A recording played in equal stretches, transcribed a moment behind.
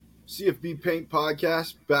CFB Paint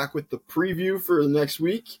Podcast, back with the preview for the next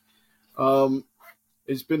week.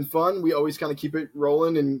 It's been fun. We always kind of keep it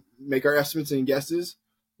rolling and make our estimates and guesses.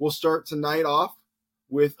 We'll start tonight off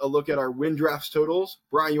with a look at our win drafts totals.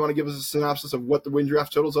 Brian, you want to give us a synopsis of what the win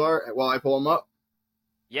draft totals are while I pull them up?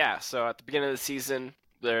 Yeah, so at the beginning of the season,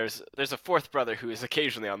 there's a fourth brother who is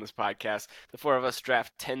occasionally on this podcast. The four of us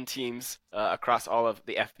draft 10 teams across all of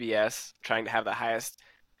the FBS, trying to have the highest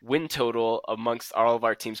win total amongst all of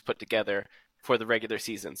our teams put together for the regular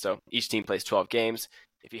season. So each team plays 12 games.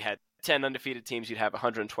 If you had 10 undefeated teams, you'd have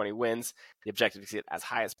 120 wins. The objective is to get as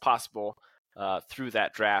high as possible through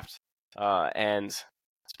that draft. And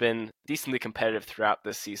it's been decently competitive throughout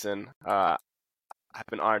this season. I've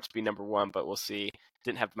been honored to be number one, but we'll see.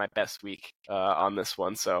 Didn't have my best week on this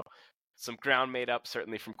one, so some ground made up,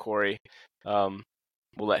 certainly from Corey. We'll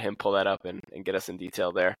let him pull that up and get us in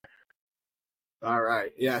detail there. All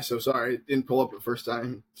right. Yeah, so sorry, it didn't pull up the first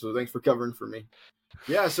time, so thanks for covering for me.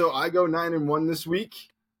 Yeah, so I go 9-1 this week.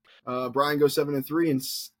 Brian goes 7-3,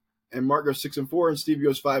 and Mark goes 6-4, and Steve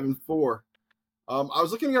goes 5-4. I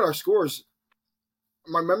was looking at our scores.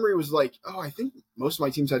 My memory was like, I think most of my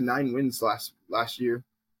teams had 9 wins last year.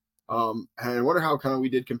 And I wonder how kind of we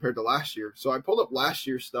did compared to last year. So I pulled up last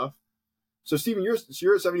year's stuff. So Steven, you're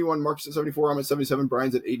at 71, Mark's at 74, I'm at 77,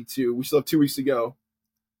 Brian's at 82. We still have 2 weeks to go.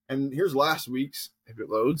 And here's last week's, if it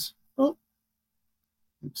loads. Oh,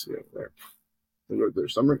 let's see over there.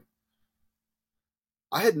 There's summary.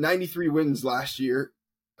 I had 93 wins last year.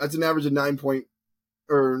 That's an average of 9.3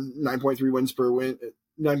 wins per win.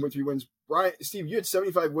 9.3 wins. Brian, Steve, you had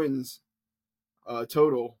 75 wins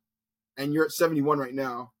total, and you're at 71 right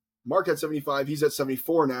now. Mark had 75. He's at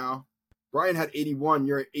 74 now. Brian had 81.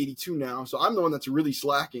 You're at 82 now. So I'm the one that's really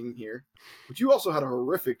slacking here. But you also had a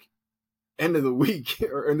horrific end of the week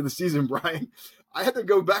or end of the season, Brian. I had to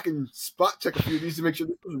go back and spot check a few of these to make sure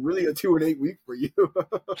this was really a 2-8 week for you.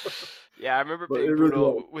 Yeah, I remember being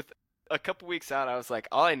brutal. With a couple weeks out, I was like,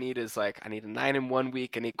 all I need is I need a 9-1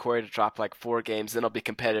 week. I need Corey to drop 4 games. Then I'll be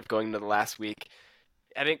competitive going into the last week.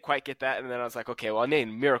 I didn't quite get that, and then I was like, okay, well, I made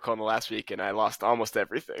a miracle in the last week, and I lost almost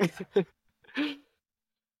everything.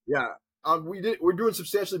 Yeah, we're doing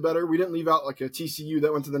substantially better. We didn't leave out a TCU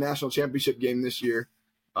that went to the national championship game this year.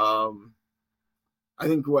 I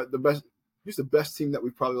think who's the best team that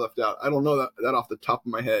we've probably left out? I don't know that off the top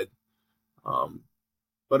of my head.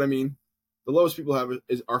 But I mean, the lowest people have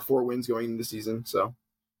are 4 wins going into the season. So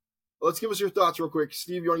let's give us your thoughts real quick.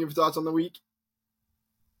 Steve, you want to give your thoughts on the week?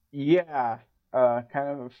 Yeah, kind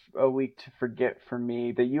of a week to forget for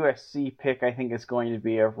me. The USC pick, I think, is going to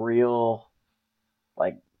be a real,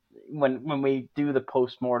 when we do the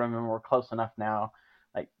postmortem and we're close enough now,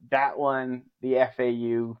 that one, the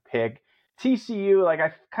FAU pick. TCU,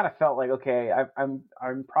 I kind of felt okay, I'm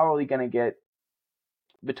probably going to get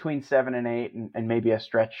between 7 and 8 and maybe a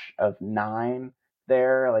stretch of 9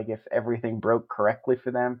 there. If everything broke correctly for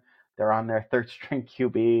them, they're on their third string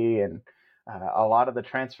QB, and a lot of the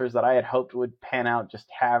transfers that I had hoped would pan out just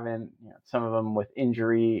haven't. Some of them with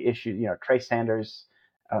injury issues. Trey Sanders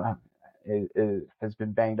has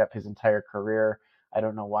been banged up his entire career. I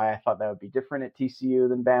don't know why I thought that would be different at TCU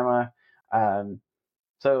than Bama.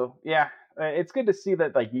 So yeah, it's good to see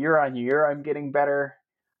that year on year I'm getting better,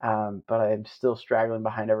 but I'm still straggling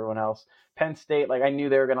behind everyone else. Penn State, I knew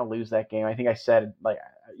they were going to lose that game. I think I said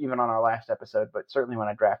even on our last episode, but certainly when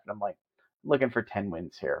I drafted, I'm looking for 10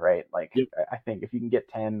 wins here, right? Yep. I think if you can get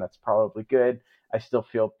 10, that's probably good. I still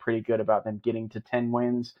feel pretty good about them getting to 10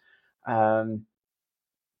 wins.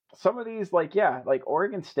 Some of these,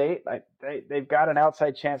 Oregon State, they've got an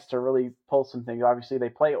outside chance to really pull some things. Obviously, they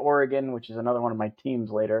play Oregon, which is another one of my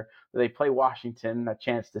teams later. They play Washington, a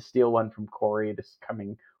chance to steal one from Corey this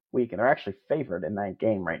coming week, and they're actually favored in that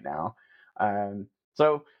game right now.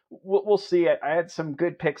 So we'll see. I had some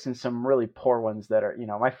good picks and some really poor ones that are,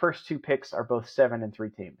 my first 2 picks are both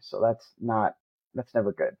 7-3 teams, so that's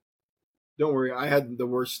never good. Don't worry, I had the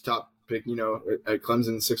worst top pick, at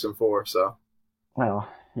Clemson 6-4. So. Well,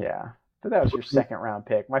 yeah, but that was your second round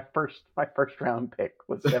pick. My first round pick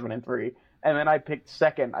was 7-3, and then I picked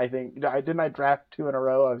second. I think didn't I draft 2 in a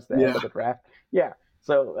row? I was the end of the draft. Yeah.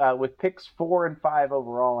 So with picks 4 and 5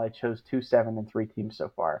 overall, I chose 2 7-3 teams so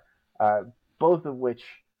far. Both of which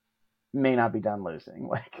may not be done losing.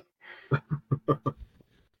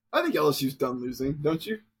 I think LSU's done losing, don't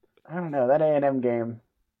you? I don't know. That A&M game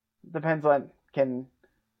depends on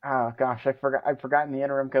oh gosh, I've forgotten the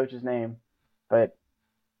interim coach's name, but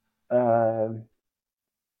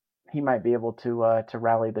he might be able to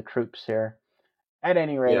rally the troops here. At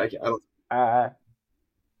any rate, at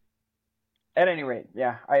any rate,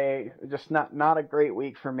 yeah, I just not a great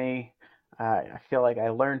week for me. I feel like I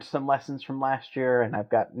learned some lessons from last year, and I've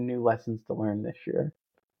got new lessons to learn this year.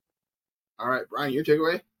 All right, Brian, your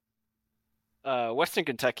takeaway? Western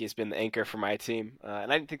Kentucky has been the anchor for my team,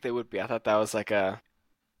 and I didn't think they would be. I thought that was like a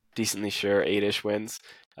decently sure 8-ish wins.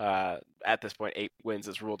 At this point, 8 wins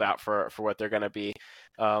is ruled out for what they're going to be.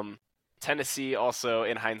 Tennessee also,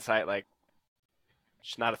 in hindsight, like,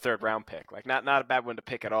 just not a third round pick. Like, not a bad one to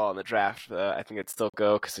pick at all in the draft. I think it'd still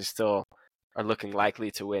go because they still are looking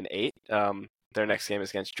likely to win 8. Their next game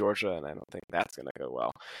is against Georgia, and I don't think that's going to go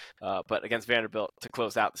well. But against Vanderbilt to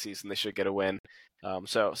close out the season, they should get a win.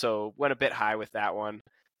 So went a bit high with that one.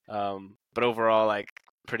 But overall, like,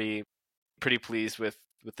 pretty pleased with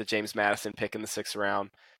the James Madison pick in the 6th round.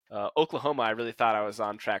 Oklahoma, I really thought I was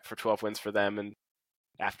on track for 12 wins for them, and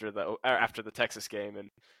after the Texas game, and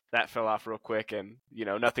that fell off real quick. And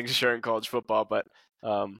nothing's sure in college football, but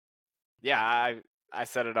yeah, I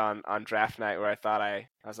said it on draft night where I thought I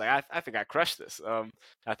was like, I think I crushed this.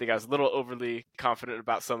 I think I was a little overly confident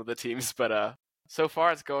about some of the teams, but so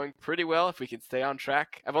far it's going pretty well if we can stay on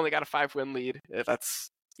track. I've only got a 5-win lead.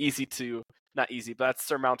 That's not easy, but that's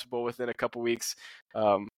surmountable within a couple weeks.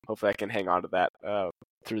 Hopefully I can hang on to that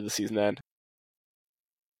through the season end.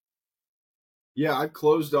 Yeah, I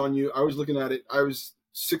closed on you. I was looking at it. I was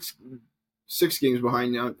six games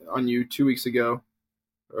behind on you 2 weeks ago,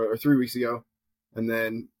 or 3 weeks ago, and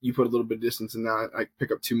then you put a little bit of distance, and now I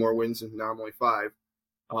pick up 2 more wins, and now I'm only 5.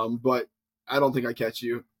 But I don't think I catch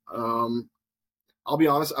you. I'll be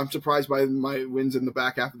honest, I'm surprised by my wins in the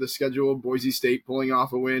back half of the schedule. Boise State pulling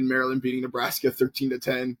off a win, Maryland beating Nebraska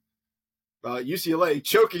 13-10, UCLA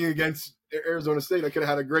choking against Arizona State. I could have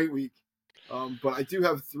had a great week, but I do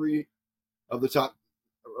have 3 of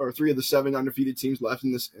the 7 undefeated teams left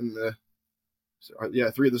 3 of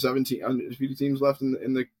the 17 undefeated teams left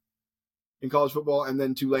in college football, and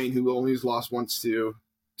then Tulane, who only has lost once to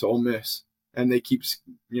Ole Miss, and they keep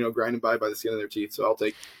grinding by the skin of their teeth. So I'll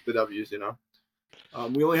take the W's.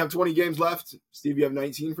 We only have 20 games left. Steve, you have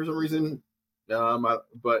 19 for some reason. But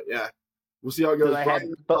yeah, we'll see how it goes.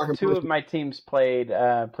 But 2 of my teams played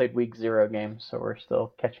week 0 games, so we're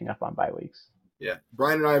still catching up on bye weeks. Yeah,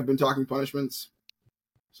 Brian and I have been talking punishments,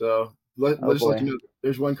 so let's let you know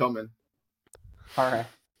there's one coming. All right,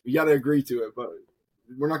 you got to agree to it, but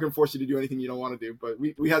we're not going to force you to do anything you don't want to do. But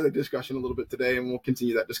we had a discussion a little bit today, and we'll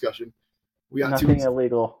continue that discussion. We got nothing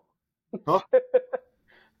illegal. Huh?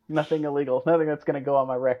 Nothing illegal. Nothing that's going to go on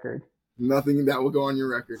my record. Nothing that will go on your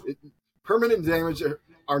record. Permanent damage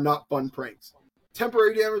are not fun pranks.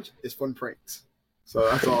 Temporary damage is fun pranks. So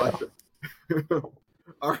that's all I think.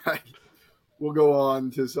 All right. We'll go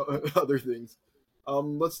on to some other things.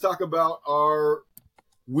 Let's talk about our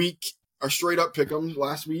straight up pick'em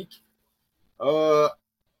last week.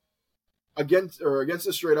 Against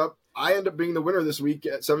the straight up, I end up being the winner this week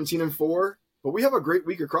at 17-4. But we have a great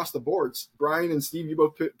week across the boards. Brian and Steve, you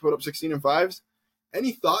both put up 16-5s.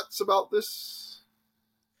 Any thoughts about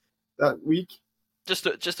that week? Just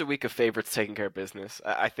a week of favorites taking care of business.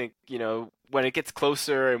 I think when it gets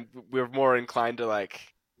closer and we're more inclined to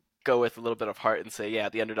like go with a little bit of heart and say, yeah,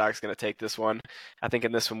 the underdog's going to take this one. I think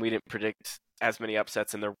in this one we didn't predict as many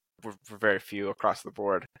upsets, and there were very few across the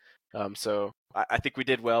board. So I think we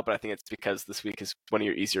did well, but I think it's because this week is one of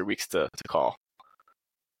your easier weeks to call.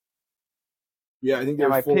 Yeah, I think there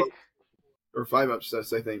were 4 or 5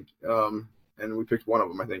 upsets, I think. And we picked one of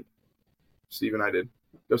them, I think. Steve and I did.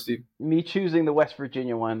 Go, Steve. Me choosing the West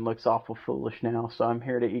Virginia one looks awful foolish now, so I'm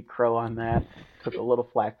here to eat crow on that. Took a little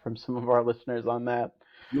flack from some of our listeners on that.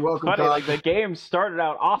 You're welcome, Funny, like, the game started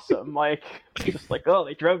out awesome. Like, just like, oh,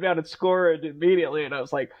 they drove down and scored immediately, and I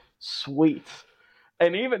was like, sweet.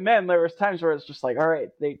 And even then, there was times where it's just like, all right,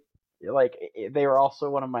 they were also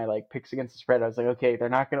one of my like picks against the spread. I was like, okay, they're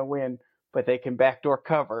not going to win, but they can backdoor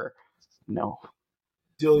cover. No.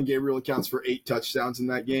 Dylan Gabriel accounts for 8 touchdowns in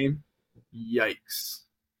that game. Yikes.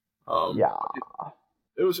 Yeah.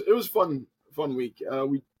 It was fun week.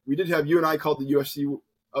 We did have, you and I called the UFC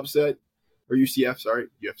upset, or UCF, sorry,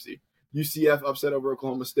 UCF upset over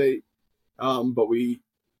Oklahoma State. But we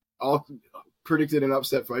all predicted an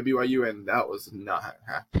upset by BYU, and that was not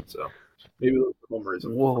happening. So maybe a little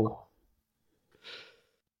homerism. Whoa.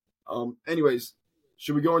 Anyways,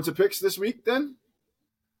 should we go into picks this week then?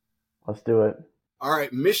 Let's do it. All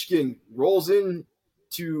right, Michigan rolls in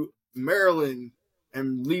to Maryland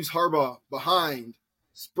and leaves Harbaugh behind.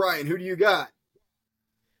 Brian, who do you got?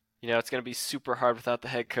 It's going to be super hard without the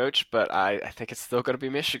head coach, but I think it's still going to be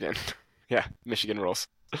Michigan. Yeah, Michigan rolls.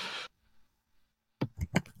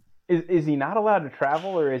 Is he not allowed to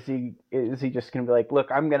travel, or is he just going to be like, look,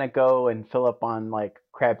 I'm going to go and fill up on like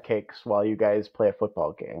crab cakes while you guys play a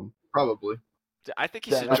football game? Probably. I think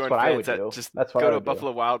you should That's join what I fans would that do. just That's what go I to would do.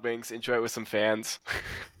 Buffalo Wild Wings, enjoy it with some fans,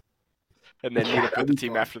 and then meet Yeah, up with that'd the be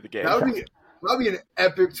team fun. after the game. That'd be an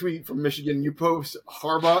epic tweet from Michigan. You post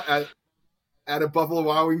Harbaugh at a Buffalo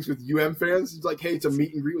Wild Wings with fans. It's like, hey, it's a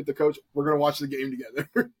meet and greet with the coach. We're gonna watch the game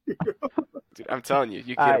together. Dude, I'm telling you,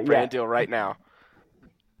 you can get a brand deal right now.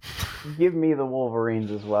 Give me the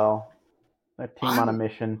Wolverines as well. A team on a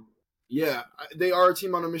mission. Yeah, they are a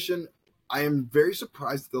team on a mission. I am very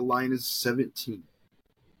surprised that the line is 17.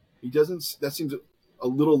 That seems a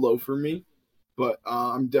little low for me, but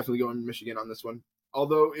I'm definitely going Michigan on this one.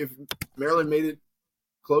 Although if Maryland made it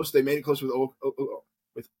close, they made it close with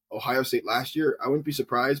Ohio State last year. I wouldn't be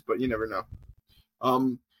surprised, but you never know.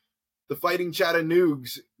 The Fighting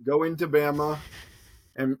Chattanoogs go into Bama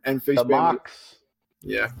and face The Bama. Mocs.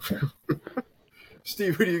 Yeah.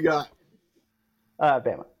 Steve, who do you got?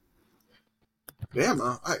 Bama.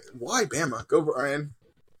 Bama? Why Bama? Go, Brian.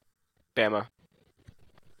 Bama.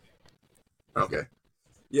 Okay.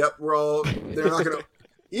 Yep, they're not going to,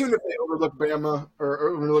 even if they overlook Bama or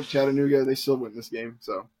overlook Chattanooga, they still win this game.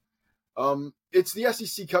 So, it's the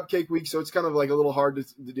SEC Cupcake Week, so it's kind of like a little hard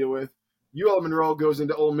to deal with. UL Monroe goes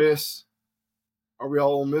into Ole Miss. Are we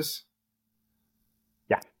all Ole Miss?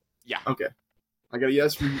 Yeah. Yeah. Okay. I got a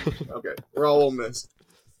yes from you. Okay. We're all Ole Miss.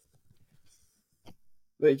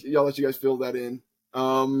 Thank you. I'll let you guys fill that in.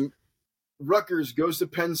 Rutgers goes to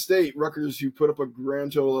Penn State. Rutgers, who put up a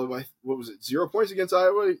grand total of, 0 points against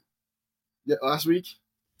Iowa last week?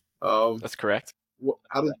 That's correct.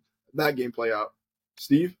 How did that game play out?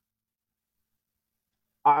 Steve?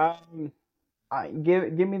 Give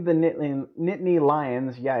me the Nittany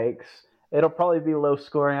Lions. Yikes! It'll probably be low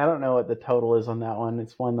scoring. I don't know what the total is on that one.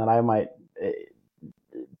 It's one that I might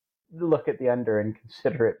look at the under and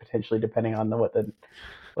consider it potentially, depending on what the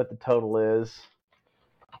total is.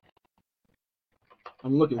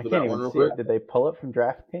 I'm looking for that one real quick. Did they pull it from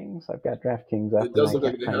DraftKings? I've got DraftKings up. It does look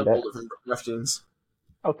like they have pulled it from DraftKings.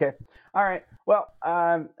 Okay. All right. Well,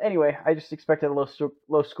 anyway, I just expected a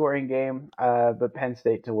low scoring game, but Penn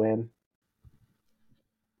State to win.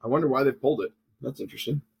 I wonder why they pulled it. That's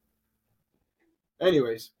interesting.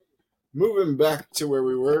 Anyways, moving back to where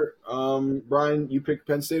we were. Brian, you picked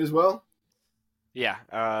Penn State as well? Yeah.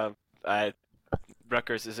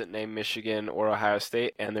 Rutgers isn't named Michigan or Ohio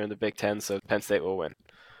State, and they're in the Big Ten, so Penn State will win.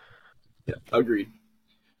 Yeah, agreed.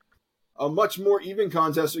 A much more even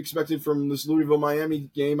contest expected from this Louisville-Miami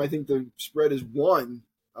game. I think the spread is 1,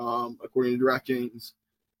 according to DraftKings.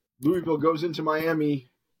 Louisville goes into Miami.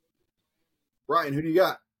 Brian, who do you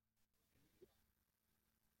got?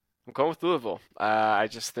 I'm going with Louisville. I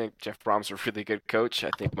just think Jeff Brom's a really good coach.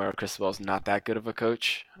 I think Mario Cristobal's not that good of a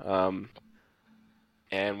coach. And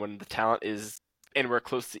when the talent is anywhere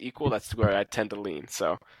close to equal, that's where I tend to lean.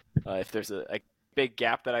 So if there's a big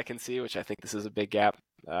gap that I can see, which I think this is a big gap,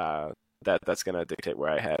 that's going to dictate where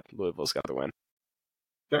I head. Louisville's got to win.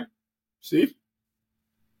 Okay. Steve?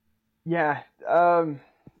 Yeah.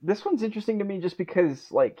 This one's interesting to me just because,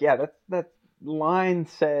 that line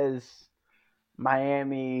says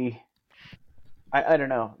Miami. I don't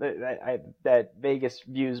know. That Vegas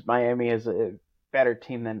views Miami as a better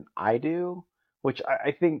team than I do, which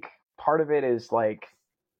I think part of it is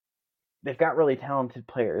they've got really talented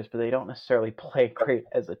players, but they don't necessarily play great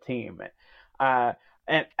as a team.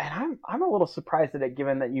 And I'm a little surprised at it,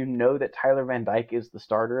 given that that Tyler Van Dyke is the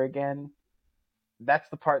starter again. That's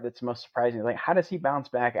the part that's most surprising. How does he bounce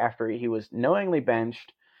back after he was knowingly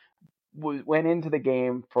benched, went into the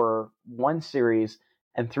game for one series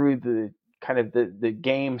and threw the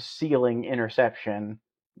game sealing interception,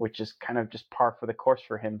 which is kind of just par for the course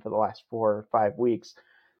for him for the last 4 or 5 weeks.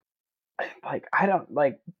 I don't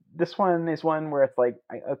this one is one where it's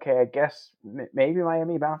okay, I guess maybe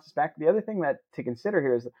Miami bounces back. The other thing that to consider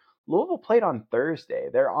here is that Louisville played on Thursday.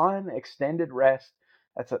 They're on extended rest.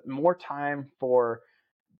 That's more time for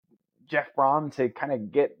Jeff Brom to kind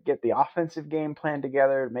of get the offensive game plan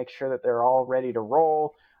together, make sure that they're all ready to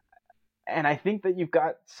roll. And I think that you've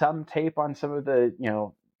got some tape on some of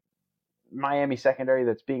the, Miami secondary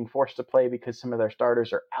that's being forced to play because some of their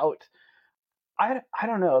starters are out. I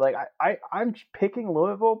don't know. I'm picking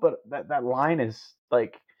Louisville, but that line is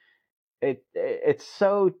it's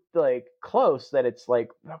so close that it's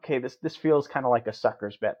okay, this feels kind of like a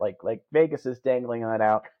sucker's bet. Like Vegas is dangling that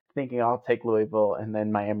out, thinking I'll take Louisville, and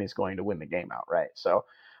then Miami's going to win the game outright. So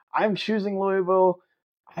I'm choosing Louisville.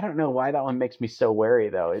 I don't know why that one makes me so wary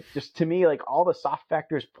though. It's just, to me, all the soft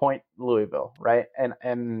factors point Louisville, right?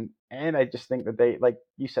 And I just think that they, like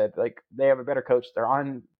you said, they have a better coach. They're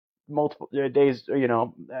on multiple days,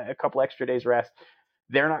 a couple extra days rest.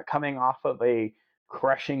 They're not coming off of a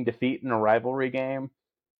crushing defeat in a rivalry game.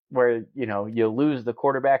 where, you lose the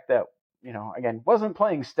quarterback that, again, wasn't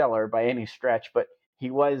playing stellar by any stretch, but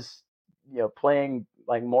he was, playing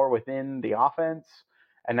like more within the offense.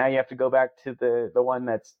 And now you have to go back to the one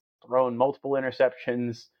that's thrown multiple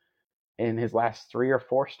interceptions in his last 3 or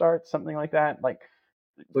 4 starts, something like that. Like,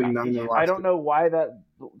 I don't know why that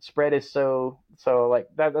spread is so like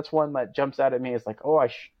that. That's one that jumps out at me. It's like, oh,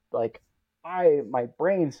 my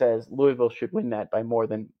brain says Louisville should win that by more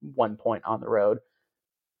than 1 point on the road,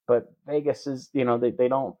 but Vegas is, they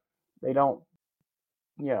don't, they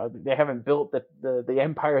haven't built the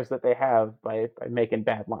empires that they have by making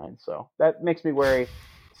bad lines. So that makes me worry.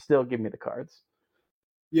 Still, give me the Cards.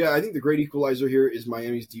 Yeah, I think the great equalizer here is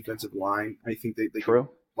Miami's defensive line. I think they can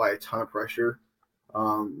apply a ton of pressure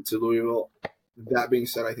to Louisville. That being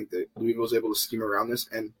said, I think that Louisville is able to scheme around this.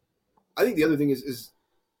 And I think the other thing is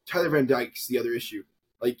Tyler Van Dyke's the other issue.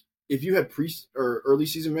 Like, if you had early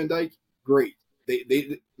season Van Dyke, great.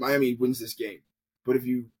 Miami wins this game. But if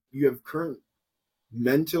you have current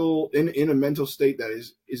in a mental state that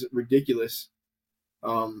is ridiculous,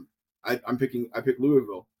 I pick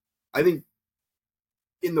Louisville. I think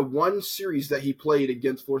in the one series that he played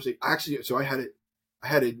against Florida State, I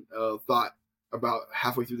had a thought about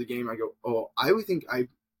halfway through the game. I go,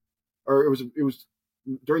 it was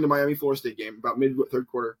during the Miami Florida State game, about mid third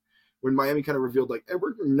quarter, when Miami kind of revealed like, hey,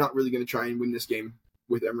 we're not really going to try and win this game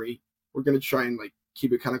with Emory. We're going to try and like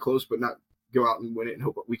keep it kind of close, but not go out and win it and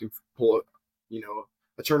hope we can pull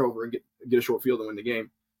a turnover and get a short field and win the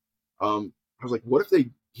game. I was like, what if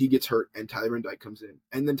he gets hurt and Tyler Van Dyke comes in?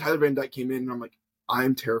 And then Tyler Van Dyke came in, and I'm like,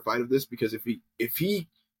 I'm terrified of this, because if he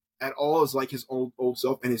at all is like his old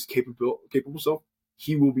self and his capable self,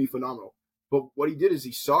 he will be phenomenal. But what he did is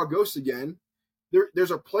he saw ghosts again.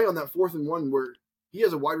 There's a play on that 4th and 1 where he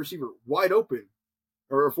has a wide receiver wide open,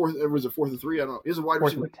 or it was a 4th and 3. I don't know. He has a wide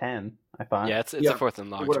receiver. 4th and 10, I thought. Yeah, it's a 4th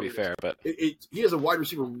and long, to be fair, but he has a wide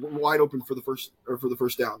receiver wide open for the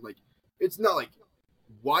first down. Like, it's not like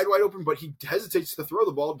wide open, but he hesitates to throw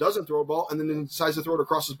the ball, doesn't throw a ball, and then decides to throw it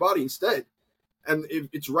across his body instead. And if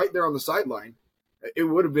it's right there on the sideline, it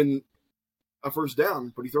would have been a first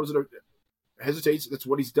down, but he throws it, hesitates. That's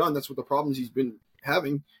what he's done. That's what the problems he's been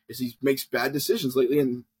having is he makes bad decisions lately,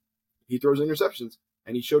 and he throws interceptions.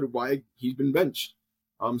 And he showed why he's been benched.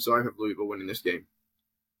 So I have Louisville winning this game.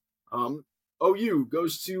 OU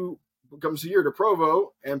comes here to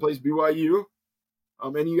Provo and plays BYU.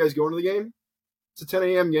 Any of you guys going to the game? It's a 10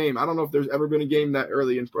 a.m. game. I don't know if there's ever been a game that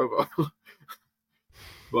early in Provo.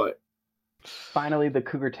 But finally, the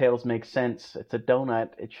Cougar Tails make sense. It's a donut.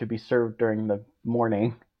 It should be served during the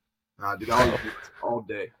morning. Dude, all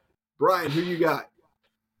day. Brian, who you got?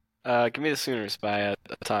 Give me the Sooners by a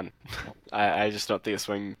ton. I just don't think this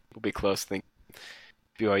one will be close. I think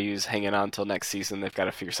BYU's hanging on until next season. They've got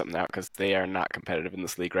to figure something out because they are not competitive in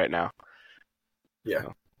this league right now. Yeah.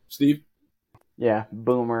 So. Steve? Yeah,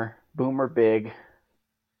 Boomer big.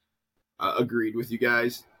 Agreed with you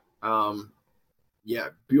guys. Yeah,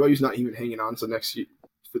 BYU's not even hanging on to next year.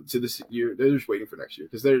 To this year, they're just waiting for next year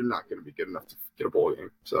because they're not going to be good enough to get a bowl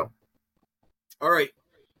game. So, all right,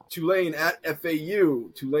 Tulane at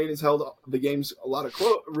FAU. Tulane has held the games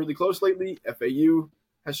really close lately. FAU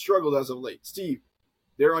has struggled as of late. Steve,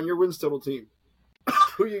 they're on your wins total team.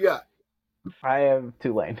 Who you got? I have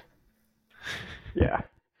Tulane. Yeah.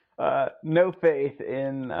 No faith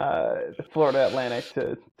in Florida Atlantic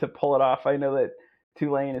to pull it off. I know that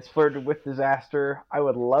Tulane is flirted with disaster. I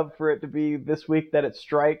would love for it to be this week that it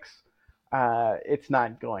strikes. It's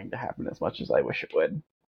not going to happen as much as I wish it would.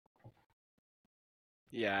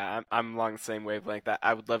 Yeah, I'm along the same wavelength.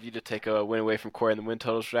 I would love you to take a win away from Corey in the win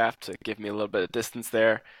totals draft to give me a little bit of distance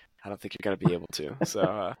there. I don't think you're going to be able to.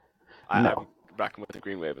 So I'm rocking with the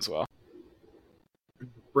Green Wave as well.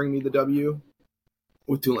 Bring me the W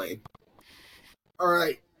with Tulane. All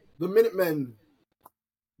right, the Minutemen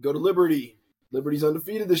go to Liberty. Liberty's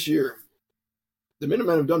undefeated this year. The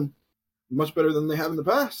Minutemen have done much better than they have in the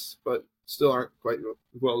past, but still aren't quite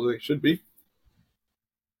as well as they should be.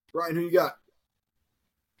 Brian, who you got?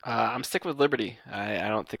 I'm sticking with Liberty. I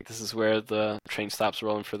don't think this is where the train stops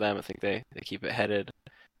rolling for them. I think they keep it headed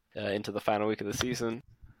into the final week of the season.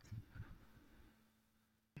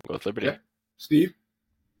 Go with Liberty. Yeah. Steve?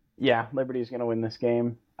 Yeah, Liberty's going to win this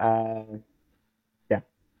game. Yeah,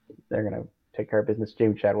 they're going to take care of business.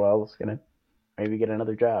 James Chadwell's going to maybe get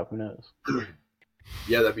another job. Who knows?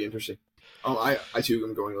 Yeah, that'd be interesting. I too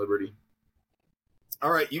am going Liberty.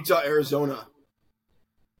 All right, Utah, Arizona.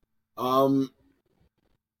 I'm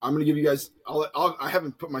going to give you guys. I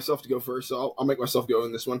haven't put myself to go first, so I'll make myself go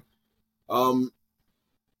in this one.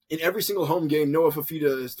 In every single home game, Noah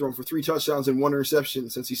Fafita has thrown for 3 touchdowns and 1 interception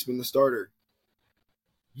since he's been the starter.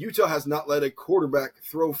 Utah has not let a quarterback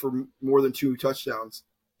throw for more than 2 touchdowns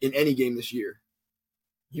in any game this year.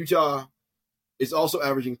 Utah is also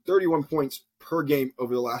averaging 31 points per game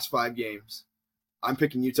over the last 5 games. I'm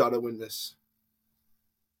picking Utah to win this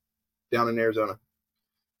down in Arizona.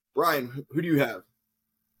 Brian, who do you have?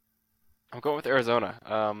 I'm going with Arizona.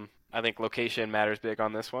 I think location matters big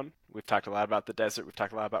on this one. We've talked a lot about the desert. We've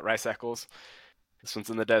talked a lot about Rice Eccles. This one's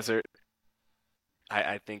in the desert.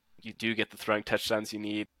 I think you do get the throwing touchdowns you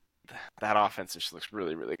need. That offense just looks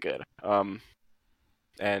really, really good.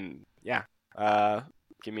 And yeah,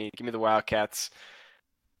 give me the Wildcats.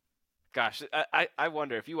 Gosh, I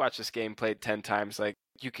wonder if you watch this game played 10 times, like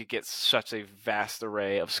you could get such a vast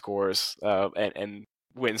array of scores and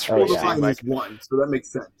wins from Well, each the team. line Like, is 1, so that makes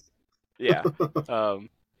sense. yeah.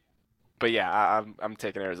 But yeah, I'm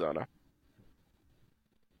taking Arizona.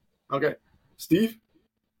 Okay. Steve?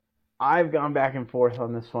 I've gone back and forth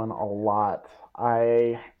on this one a lot.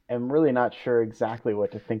 I am really not sure exactly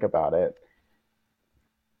what to think about it.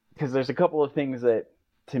 Because there's a couple of things that,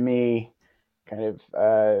 to me, kind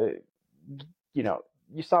of,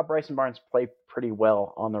 you saw Bryson Barnes play pretty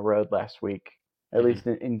well on the road last week, at least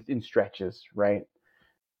in stretches, right?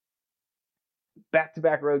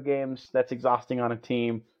 Back-to-back road games, that's exhausting on a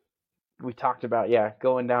team. We talked about,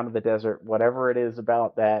 going down to the desert, whatever it is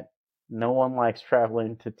about that. No one likes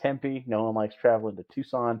traveling to Tempe. No one likes traveling to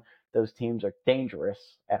Tucson. Those teams are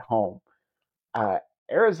dangerous at home.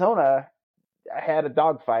 Arizona had a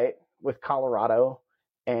dogfight with Colorado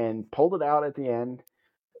and pulled it out at the end.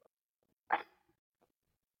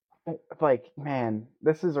 Like, man,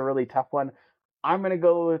 this is a really tough one. I'm going to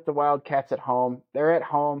go with the Wildcats at home. They're at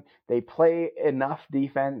home. They play enough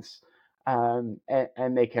defense, and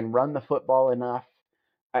they can run the football enough.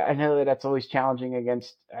 I know that that's always challenging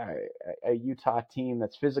against a Utah team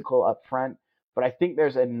that's physical up front, but I think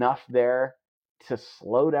there's enough there to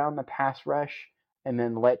slow down the pass rush and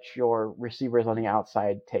then let your receivers on the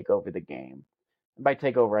outside take over the game. By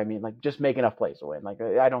take over, I mean like just make enough plays to win. Like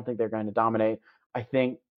I don't think they're going to dominate. I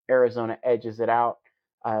think Arizona edges it out.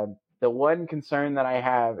 The one concern that I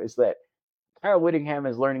have is that Kyle Whittingham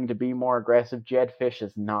is learning to be more aggressive. Jedd Fisch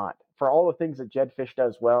is not. For all the things that Jedd Fisch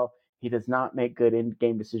does well, he does not make good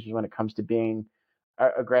in-game decisions when it comes to being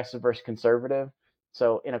aggressive versus conservative.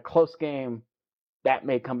 So in a close game, that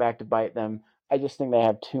may come back to bite them. I just think they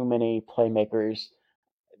have too many playmakers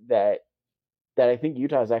that I think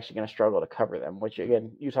Utah is actually going to struggle to cover them. Which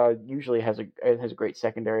again, Utah usually has a great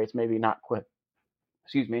secondary. It's maybe not quite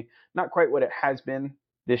what it has been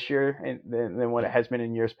this year than what it has been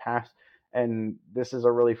in years past. And this is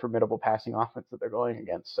a really formidable passing offense that they're going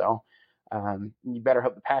against. So you better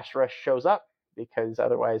hope the pass rush shows up, because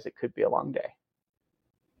otherwise it could be a long day.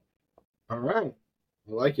 All right.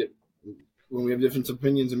 I like it. When we have different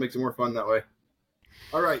opinions, it makes it more fun that way.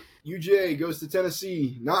 All right. UGA goes to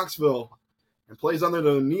Tennessee, Knoxville, and plays under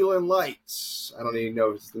the Neyland Lights. I don't even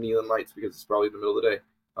know if it's the Neyland Lights because it's probably the middle of the day.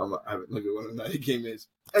 I haven't looked at when the night game is.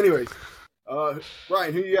 Anyways,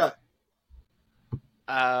 Ryan, who you got?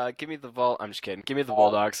 Give me the Vol. I'm just kidding. Give me the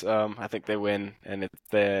Bulldogs. I think they win, and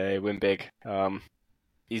they win big.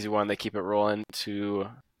 Easy one. They keep it rolling to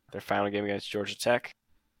their final game against Georgia Tech,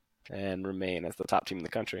 and remain as the top team in the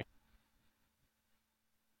country.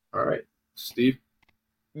 All right, Steve.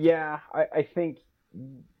 Yeah, I think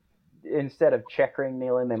instead of checkering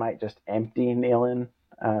Neyland, they might just empty Neyland.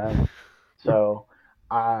 So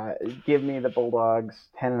give me the Bulldogs.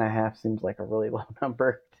 10.5 seems like a really low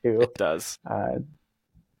number too. It does.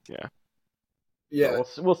 Yeah.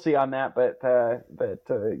 We'll see on that, but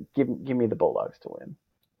give me the Bulldogs to win.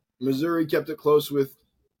 Missouri kept it close with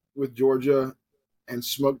Georgia and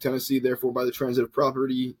smoked Tennessee. Therefore, by the transitive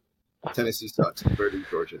property, Tennessee sucks compared to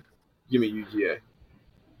Georgia. Give me UGA.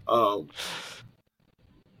 I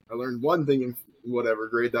learned one thing in whatever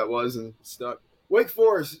grade that was and stuck. Wake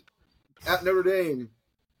Forest at Notre Dame.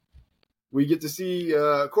 We get to see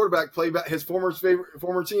a quarterback play back his former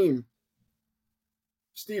team.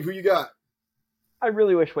 Steve, who you got? I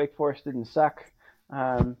really wish Wake Forest didn't suck,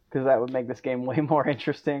 because that would make this game way more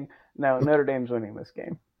interesting. No, Notre Dame's winning this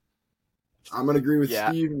game. I'm going to agree with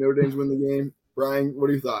Steve. Notre Dame's winning the game. Brian, what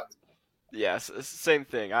are your thoughts? Yes, same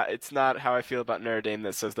thing. It's not how I feel about Notre Dame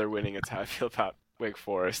that says they're winning. It's how I feel about Wake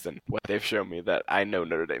Forest and what they've shown me that I know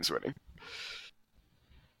Notre Dame's winning.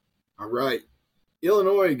 All right.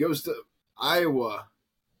 Illinois goes to Iowa.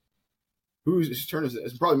 Whose turn is it?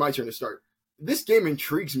 It's probably my turn to start. This game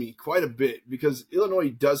intrigues me quite a bit because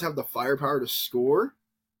Illinois does have the firepower to score,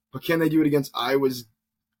 but can they do it against Iowa's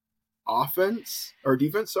defense?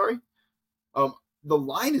 Sorry. The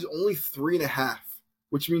line is only 3.5,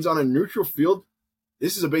 which means on a neutral field,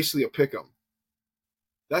 this is basically a pick 'em.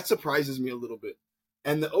 That surprises me a little bit.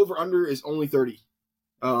 And the over-under is only 30.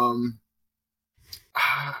 I'm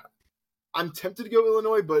tempted to go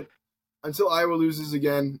Illinois, but until Iowa loses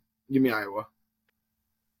again, give me Iowa.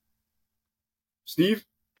 Steve?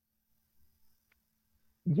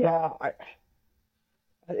 Yeah,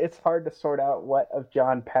 it's hard to sort out what of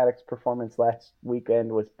John Paddock's performance last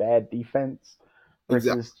weekend was bad defense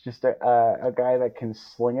versus just a guy that can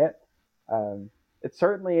sling it. It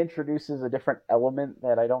certainly introduces a different element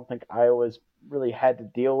that I don't think Iowa's really had to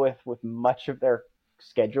deal with much of their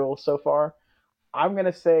schedule so far. I'm going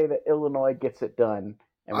to say that Illinois gets it done,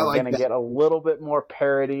 and we're going to get a little bit more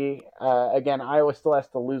parity. Again, Iowa still has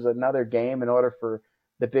to lose another game in order for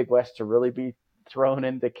the Big West to really be thrown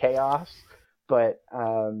into chaos. But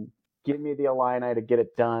give me the Illini to get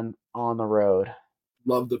it done on the road.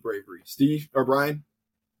 Love the bravery. Steve or Brian?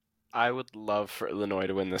 I would love for Illinois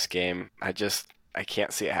to win this game. I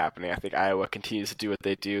can't see it happening. I think Iowa continues to do what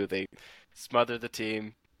they do. They smother the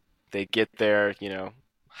team. They get their,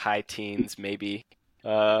 high teens maybe,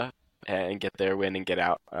 and get their win and get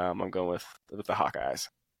out. I'm going with the Hawkeyes.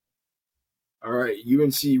 All right,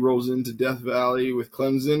 UNC rolls into Death Valley with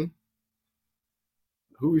Clemson.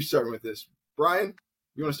 Who are we starting with this? Brian,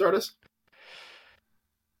 you want to start us?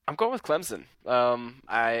 I'm going with Clemson.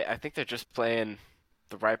 I think they're just playing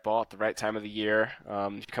the right ball at the right time of the year.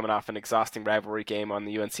 You're coming off an exhausting rivalry game on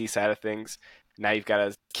the UNC side of things. Now you've got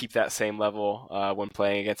to keep that same level when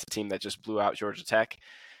playing against a team that just blew out Georgia Tech.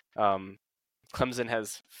 Clemson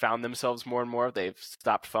has found themselves more and more. They've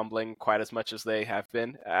stopped fumbling quite as much as they have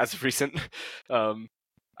been as of recent.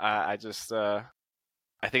 I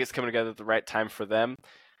think it's coming together at the right time for them.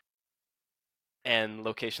 And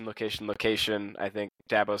location. I think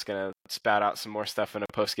Dabo's going to spout out some more stuff in a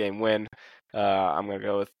post-game win. I'm going to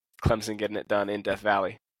go with Clemson getting it done in Death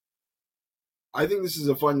Valley. I think this is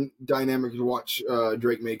a fun dynamic to watch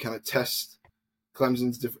Drake May kind of test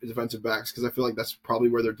Clemson's defensive backs, because I feel like that's probably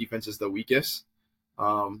where their defense is the weakest.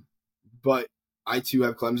 But I, too,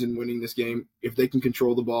 have Clemson winning this game. If they can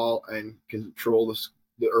control the ball and control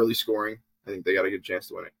the early scoring, I think they got a good chance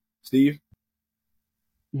to win it. Steve?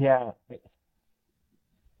 Yeah.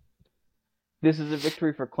 This is a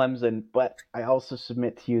victory for Clemson, but I also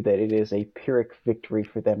submit to you that it is a Pyrrhic victory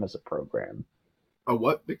for them as a program. A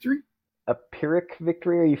what victory? A Pyrrhic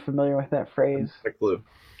victory? Are you familiar with that phrase? No clue.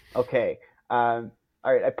 Okay. All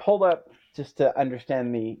right. I pulled up just to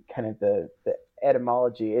understand the kind of the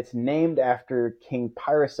etymology. It's named after King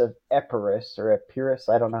Pyrrhus of Epirus, or Epirus.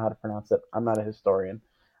 I don't know how to pronounce it. I'm not a historian.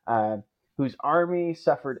 Whose army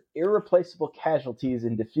suffered irreplaceable casualties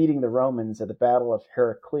in defeating the Romans at the Battle of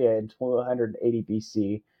Heraclea in 280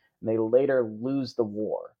 BC, and they later lose the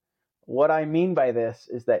war. What I mean by this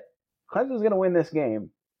is that Clemson's going to win this game.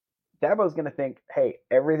 Dabo's going to think, hey,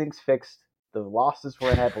 everything's fixed. The losses were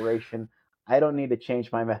an aberration. I don't need to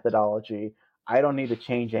change my methodology. I don't need to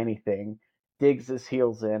change anything. Digs his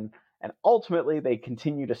heels in. And ultimately, they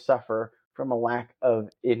continue to suffer from a lack of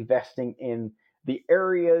investing in the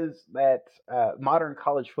areas that modern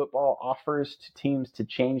college football offers to teams to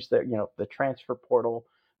change their, the transfer portal,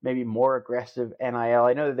 maybe more aggressive NIL.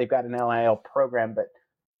 I know that they've got an NIL program, but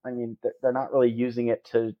I mean, they're not really using it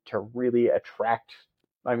to really attract.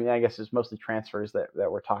 I mean, I guess it's mostly transfers that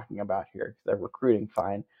we're talking about here. They're recruiting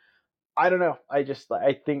fine. I don't know. I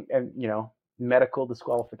think, medical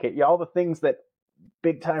disqualification, all the things that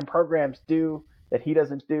big time programs do that he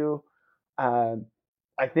doesn't do.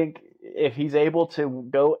 I think if he's able to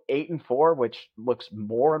go 8-4, which looks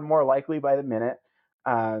more and more likely by the minute,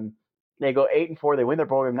 they go 8-4, they win their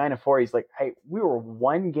bowl game 9-4. He's like, hey, we were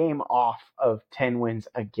one game off of 10 wins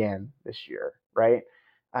again this year, right?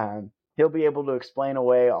 He'll be able to explain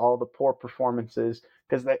away all the poor performances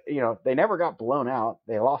because they never got blown out.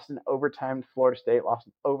 They lost in overtime to Florida State, lost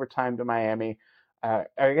in overtime to Miami. I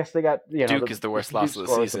guess they got Duke is the worst loss of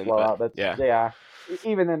the season. But, yeah.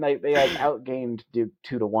 Even then, they outgained Duke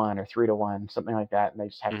 2-1 or 3-1, something like that, and they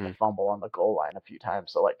just happened to fumble on the goal line a few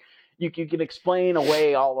times. So you can explain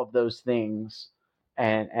away all of those things,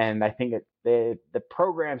 and I think the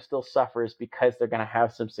program still suffers because they're going to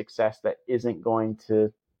have some success that isn't going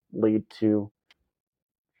to lead to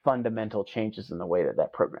fundamental changes in the way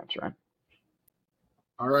that program's run.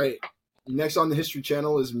 All right. Next on the History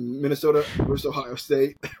Channel is Minnesota versus Ohio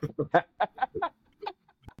State.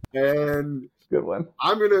 And good one.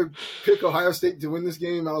 I'm going to pick Ohio State to win this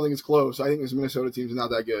game. I don't think it's close. I think this Minnesota team's not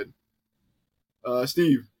that good.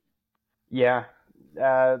 Steve? Yeah.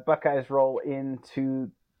 Buckeyes roll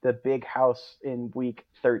into the big house in week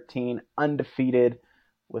 13, undefeated,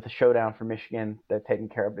 with a showdown for Michigan. They're taking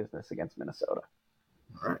care of business against Minnesota.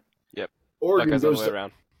 All right. Yep. Oregon Buckeyes all goes the way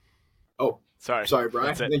around. Oh, Sorry. Sorry, Brian.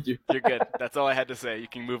 That's it. Thank you. You're good. That's all I had to say. You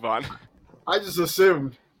can move on. I just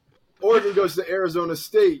assumed. Oregon goes to Arizona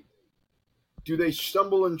State. Do they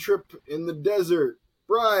stumble and trip in the desert?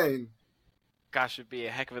 Brian. Gosh, it'd be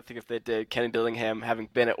a heck of a thing if they did. Kenny Dillingham, having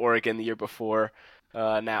been at Oregon the year before,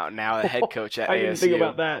 now a head coach at ASU. I didn't think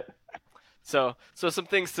about that. So some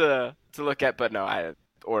things to look at, but no,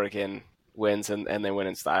 Oregon wins and they win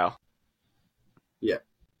in style. Yeah,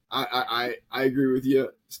 I agree with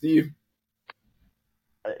you, Steve.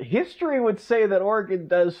 History would say that Oregon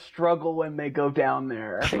does struggle when they go down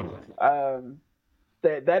there.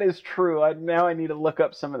 That is true. Now I need to look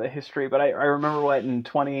up some of the history, but I remember in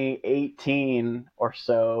 2018 or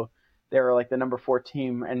so, they were like the number 4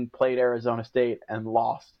 team and played Arizona State and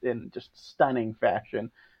lost in just stunning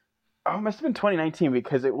fashion. Oh, it must have been 2019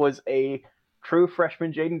 because it was a true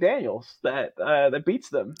freshman Jaden Daniels that beats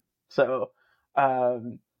them. So, give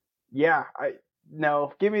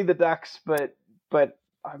me the Ducks, but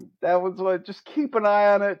that was what. Just keep an eye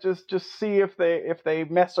on it. Just see if they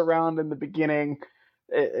mess around in the beginning.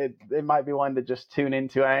 It might be one to just tune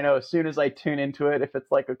into. I know as soon as I tune into it, if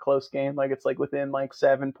it's like a close game, like it's like within like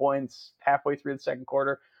 7 points halfway through the second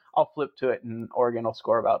quarter, I'll flip to it and Oregon will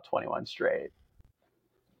score about 21 straight.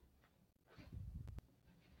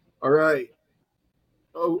 All right.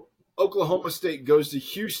 Oh, Oklahoma State goes to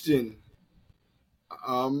Houston.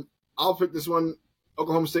 I'll pick this one.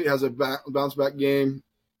 Oklahoma State has a bounce back game.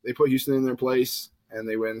 They put Houston in their place and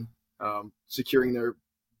they win, securing their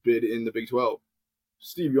bid in the Big 12.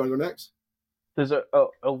 Steve, you want to go next? There's a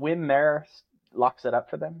win there locks it up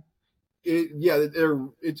for them? It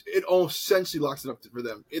essentially locks it up for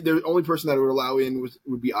them. The only person that would allow in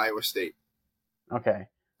would be Iowa State. Okay.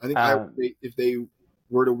 I think Iowa State, if they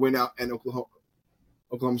were to win out and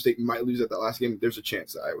Oklahoma State might lose at that last game, there's a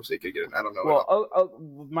chance that Iowa State could get it. I don't know. Well,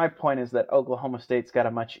 my point is that Oklahoma State's got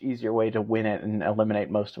a much easier way to win it and eliminate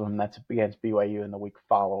most of them. That's against BYU in the week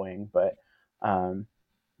following. But,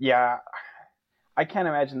 I can't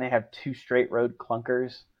imagine they have 2 straight road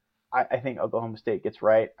clunkers. I think Oklahoma State gets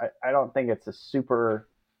right. I don't think it's a super,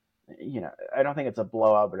 I don't think it's a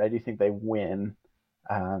blowout, but I do think they win.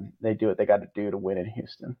 They do what they got to do to win in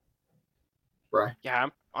Houston. Right. Yeah,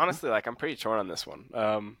 I'm pretty torn on this one.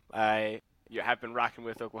 I have been rocking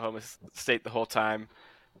with Oklahoma State the whole time,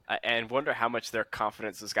 and wonder how much their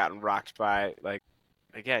confidence has gotten rocked by, like,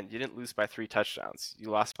 again, you didn't lose by 3 touchdowns. You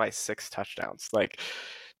lost by 6 touchdowns. Like,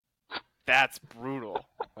 that's brutal.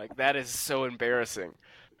 Like, that is so embarrassing.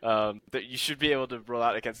 That you should be able to roll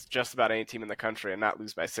out against just about any team in the country and not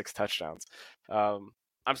lose by 6 touchdowns. I'm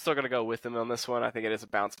still going to go with them on this one. I think it is a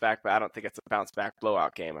bounce back, but I don't think it's a bounce back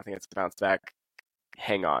blowout game. I think it's a bounce back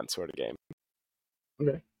hang on sort of game.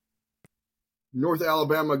 Okay. North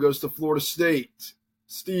Alabama goes to Florida State.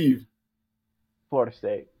 Steve. Florida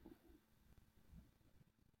State.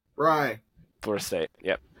 Brian. Florida State,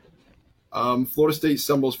 yep. Florida State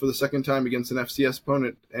stumbles for the second time against an FCS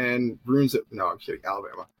opponent and ruins it. No, I'm kidding.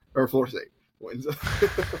 Alabama. Or Florida State wins.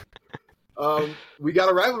 We got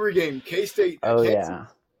a rivalry game. K-State at Kansas.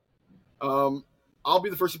 Yeah. I'll be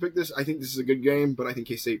the first to pick this. I think this is a good game, but I think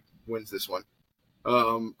K-State wins this one.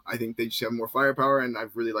 I think they just have more firepower, and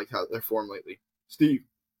I've really liked how they're formed lately. Steve.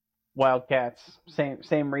 Wildcats.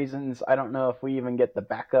 Same reasons. I don't know if we even get the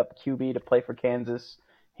backup QB to play for Kansas.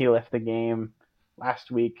 He left the game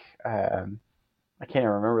last week. I can't even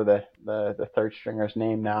remember the third stringer's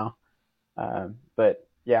name now. But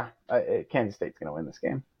yeah, Kansas State's going to win this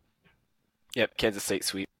game. Yep, Kansas State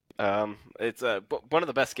sweep. It's one of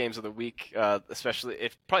the best games of the week,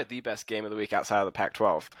 especially probably the best game of the week outside of the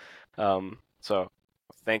Pac-12. So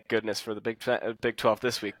thank goodness for the Big 12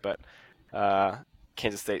 this week. But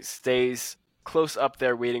Kansas State stays close up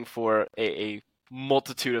there, waiting for a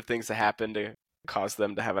multitude of things to happen to cause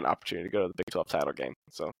them to have an opportunity to go to the Big 12 title game.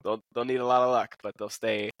 So they'll need a lot of luck, but they'll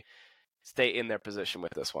stay in their position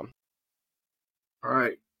with this one. All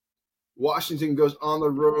right. Washington goes on the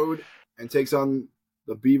road and takes on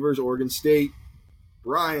the Beavers, Oregon State.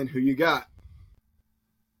 Brian, who you got?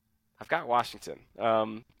 I've got Washington.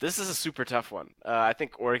 This is a super tough one. I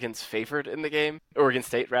think Oregon's favored in the game. Oregon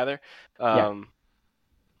State, rather.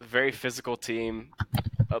 Very physical team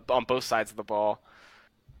on both sides of the ball.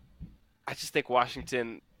 I just think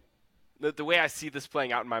Washington, the way I see this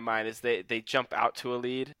playing out in my mind is they jump out to a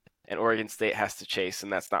lead, and Oregon State has to chase,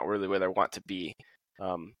 and that's not really where they want to be,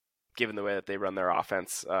 given the way that they run their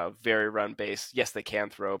offense. Very run-based. Yes, they can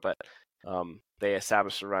throw, but they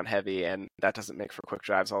establish a run heavy, and that doesn't make for quick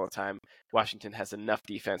drives all the time. Washington has enough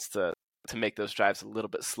defense to make those drives a little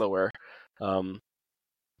bit slower.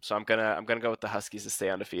 So I'm gonna go with the Huskies to stay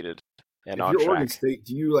undefeated and if on you're track. Oregon State,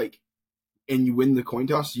 do you and you win the coin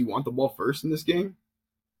toss, you want the ball first in this game?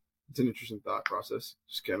 It's an interesting thought process.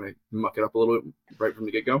 Just kind of muck it up a little bit right from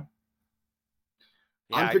the get-go.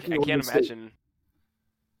 Yeah, I can't imagine.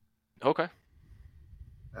 Okay.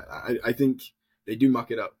 I think they do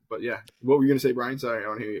muck it up. But yeah, what were you going to say, Brian? Sorry, I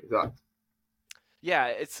want to hear your thoughts. Yeah,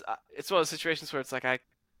 it's one of those situations where it's like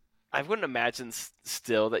I wouldn't imagine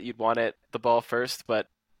still that you'd want the ball first, but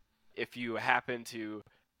if you happen to,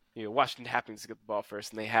 Washington happens to get the ball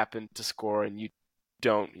first and they happen to score and you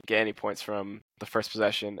don't get any points from the first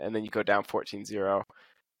possession and then you go down 14-0,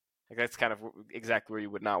 like that's kind of exactly where you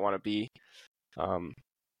would not want to be.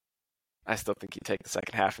 I still think you take the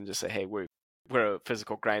second half and just say, hey, we're a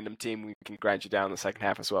physical grind 'em team. We can grind you down in the second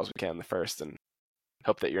half as well as we can in the first, and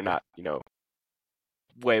hope that you're not,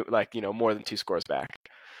 more than 2 scores back.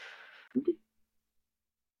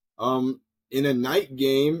 In a night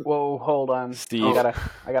game. Whoa, hold on, Steve. I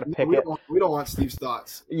gotta pick it. We don't want Steve's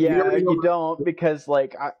thoughts. Yeah, you don't, because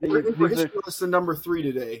like these are number 3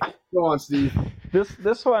 today. Go on, Steve.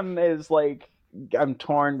 This one is like I'm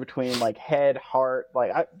torn between like head, heart.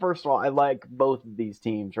 Like, first of all, I like both of these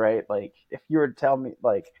teams, right? Like, if you were to tell me,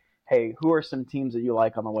 like, hey, who are some teams that you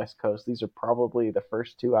like on the West Coast? These are probably the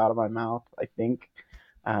first 2 out of my mouth, I think.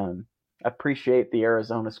 Appreciate the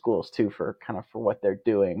Arizona schools too for what they're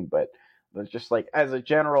doing, but just like as a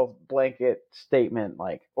general blanket statement,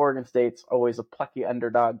 like Oregon State's always a plucky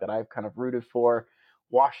underdog that I've kind of rooted for.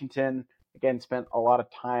 Washington, again, spent a lot of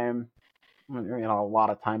time,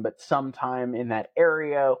 but some time in that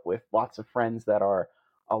area with lots of friends that are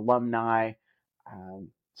alumni.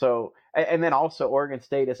 So, and then also Oregon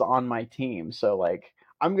State is on my team. So like,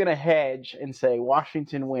 I'm going to hedge and say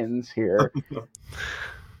Washington wins here.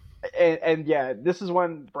 And yeah, this is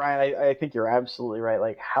one, Brian, I think you're absolutely right.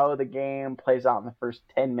 Like, how the game plays out in the first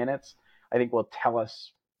 10 minutes, I think will tell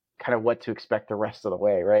us kind of what to expect the rest of the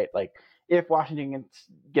way, right? Like, if Washington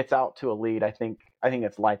gets out to a lead, I think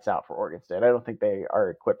it's lights out for Oregon State. I don't think they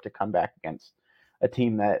are equipped to come back against a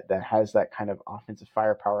team that has that kind of offensive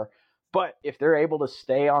firepower. But if they're able to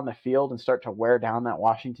stay on the field and start to wear down that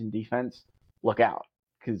Washington defense, look out,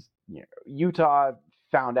 because Utah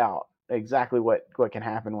found out exactly what can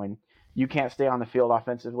happen when you can't stay on the field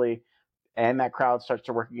offensively and that crowd starts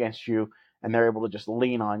to work against you and they're able to just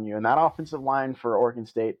lean on you. And that offensive line for Oregon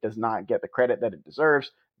State does not get the credit that it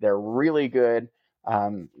deserves. They're really good.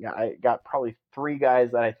 I got probably 3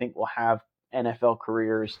 guys that I think will have NFL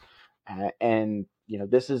careers. And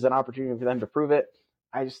this is an opportunity for them to prove it.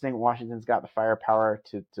 I just think Washington's got the firepower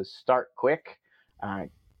to start quick,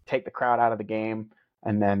 take the crowd out of the game,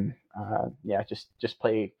 and then, just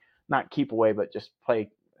play, not keep away, but just play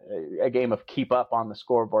a game of keep up on the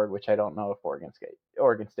scoreboard, which I don't know if Oregon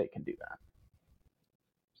State can do that.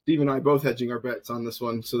 Steve and I both hedging our bets on this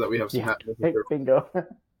one so that we have some. Hey, bingo.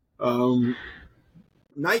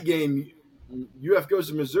 Night game, UF goes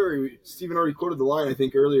to Missouri. Steven already quoted the line, I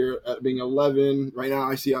think, earlier at being 11. Right now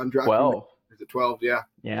I see on draft 12. Is it 12? Yeah.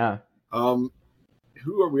 Yeah.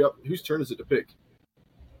 Who are we up? Whose turn is it to pick?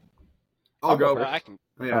 I'll go. I can.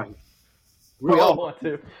 Yeah. We all want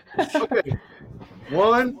to. Okay.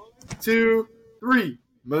 1, 2, 3.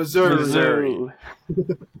 Missouri.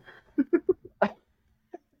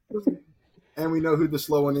 And we know who the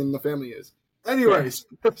slow one in the family is. Anyways.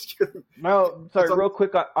 No, sorry, real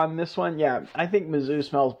quick on this one. Yeah, I think Mizzou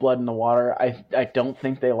smells blood in the water. I don't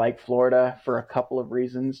think they like Florida for a couple of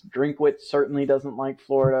reasons. Drinkwitz certainly doesn't like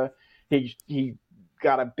Florida. He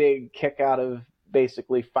got a big kick out of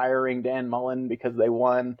basically firing Dan Mullen because they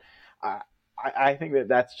won. I think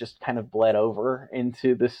that's just kind of bled over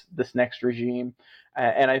into this next regime.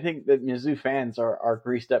 And I think that Mizzou fans are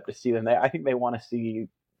greased up to see them. I think they want to see.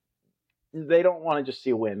 They don't want to just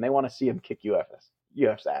see a win. They want to see him kick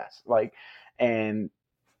UF's ass.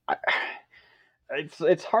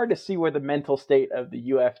 It's hard to see where the mental state of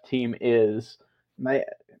the UF team is. Kind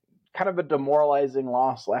of a demoralizing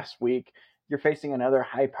loss last week. You're facing another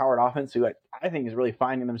high-powered offense who I think is really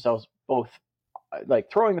finding themselves both. Like,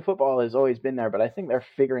 throwing the football has always been there, but I think they're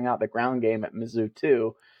figuring out the ground game at Mizzou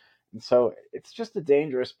too. And so it's just a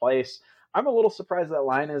dangerous place. I'm a little surprised that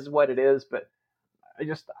line is what it is, but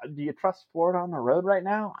do you trust Florida on the road right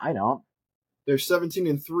now? I don't. They're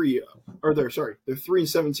 17-3, or they're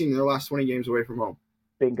 3-17 in their last 20 games away from home.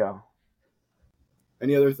 Bingo.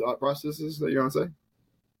 Any other thought processes that you want to say?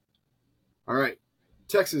 All right.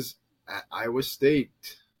 Texas at Iowa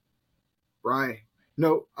State. Brian.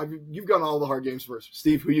 No, you've got all the hard games first.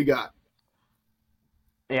 Steve, who you got?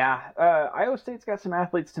 Yeah, Iowa State's got some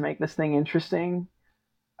athletes to make this thing interesting.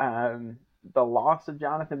 The loss of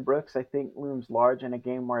Jonathan Brooks, I think, looms large in a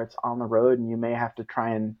game where it's on the road, and you may have to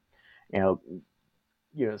try and,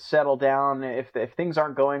 settle down if things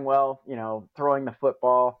aren't going well. Throwing the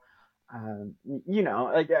football.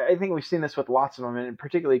 Like I think we've seen this with lots of them, and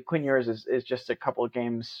particularly Quinn Ewers is just a couple of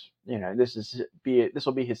games. This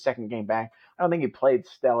will be his second game back. I don't think he played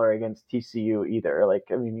stellar against TCU either. Like,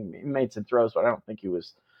 I mean, he made some throws, but I don't think he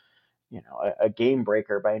was, a game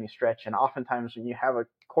breaker by any stretch. And oftentimes when you have a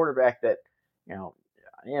quarterback that,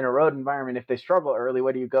 in a road environment, if they struggle early,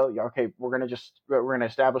 what do you go? Okay, we're gonna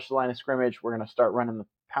establish the line of scrimmage. We're gonna start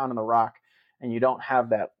pounding the rock, and you don't have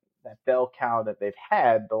that bell cow that they've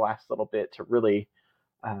had the last little bit to really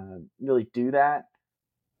do that.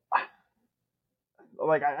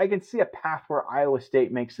 Like I can see a path where Iowa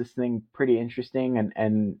State makes this thing pretty interesting,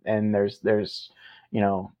 and there's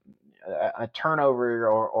a turnover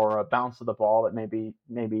or a bounce of the ball that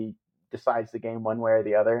maybe decides the game one way or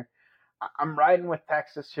the other. I'm riding with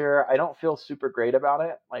Texas here. I don't feel super great about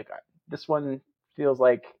it. Like, this one feels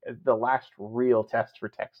like the last real test for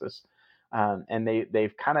Texas, and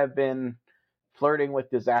they've kind of been flirting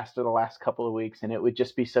with disaster the last couple of weeks, and it would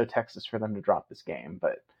just be so Texas for them to drop this game.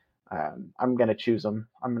 But I'm going to choose them.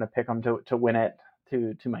 I'm going to pick them to win it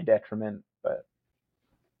to my detriment. But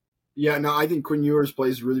yeah, no, I think Quinn Ewers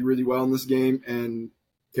plays really, really well in this game and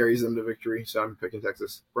carries them to victory. So I'm picking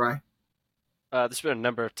Texas. Bri? There's been a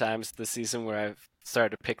number of times this season where I've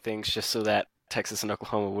started to pick things just so that Texas and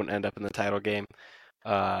Oklahoma wouldn't end up in the title game.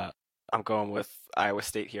 I'm going with Iowa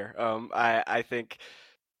State here. I think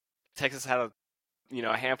Texas had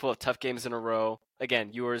a handful of tough games in a row.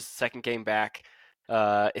 Again, Ewers' second game back.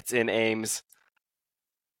 It's in Ames.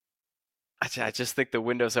 I just think the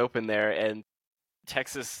window's open there, and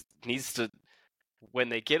Texas needs to, when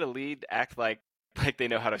they get a lead, act like they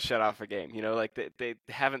know how to shut off a game. Like they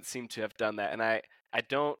haven't seemed to have done that. And I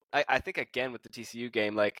think, again, with the TCU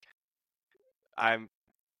game, like, I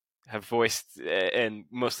have voiced and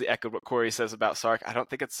mostly echoed what Corey says about Sark. I don't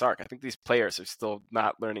think it's Sark. I think these players are still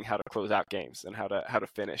not learning how to close out games and how to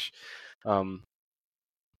finish.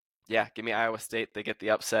 Yeah, give me Iowa State. They get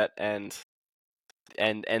the upset and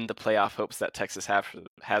end the playoff hopes that Texas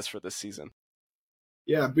has for this season.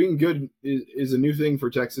 Yeah, being good is a new thing for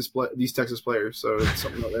these Texas players, so it's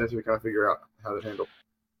something that they have to kind of figure out how to handle.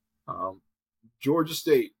 Georgia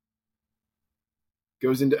State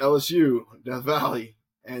goes into LSU, Death Valley,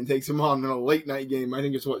 and takes them on in a late night game. I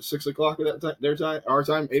think it's 6 o'clock at that time, their time, our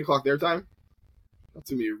time, 8 o'clock their time. That's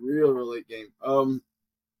gonna be a real late game.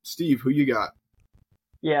 Steve, who you got?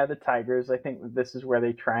 Yeah, the Tigers. I think this is where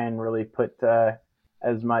they try and really put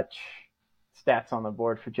as much stats on the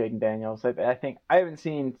board for Jaden Daniels. I think I haven't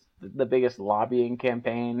seen the biggest lobbying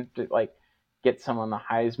campaign to get someone the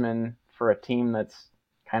Heisman for a team that's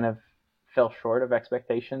kind of fell short of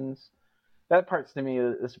expectations. That part's to me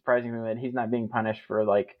the surprising thing, that he's not being punished for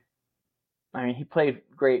he played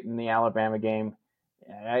great in the Alabama game.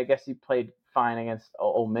 I guess he played fine against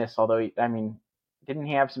Ole Miss, although didn't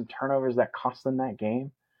he have some turnovers that cost them that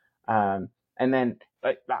game? And then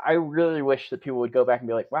I really wish that people would go back and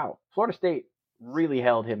be like, wow, Florida State really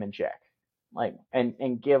held him in check,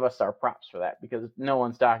 and give us our props for that, because no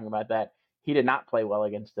one's talking about that. He did not play well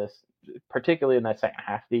against us, particularly in that second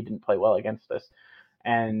half. He didn't play well against us,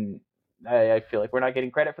 and I feel like we're not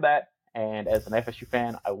getting credit for that. And as an FSU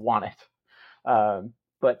fan, I want it.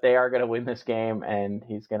 But they are going to win this game, and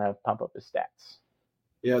he's going to pump up his stats.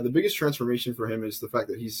 Yeah, the biggest transformation for him is the fact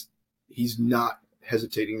that he's not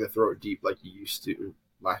hesitating to throw it deep like he used to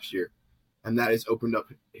last year. And that has opened up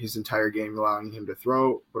his entire game, allowing him to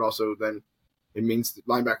throw, but also then it means the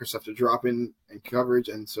linebackers have to drop in and coverage,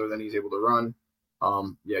 and so then he's able to run.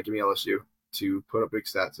 Yeah, give me LSU to put up big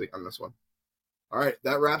stats on this one. All right,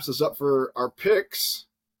 that wraps us up for our picks,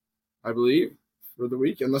 I believe, for the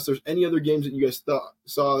week, unless there's any other games that you guys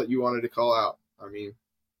saw that you wanted to call out.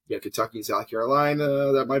 Yeah, Kentucky and South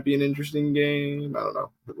Carolina, that might be an interesting game. I don't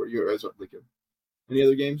know what you guys are thinking. Any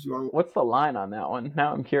other games you want? What's the line on that one?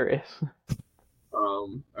 Now I'm curious.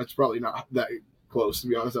 That's probably not that close, to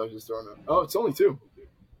be honest. I was just throwing it. Oh, it's only 2.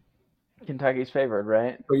 Kentucky's favored,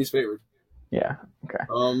 right? Kentucky's favored. Yeah.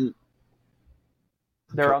 Okay.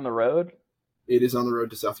 They're They're on the road? It is on the road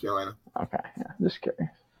to South Carolina. Okay. Yeah, just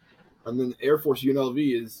curious. And then Air Force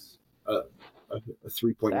UNLV is a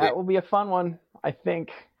 3-point game. That will be a fun one, I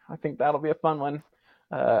think. I think that'll be a fun one.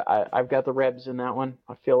 I've got the Rebs in that one.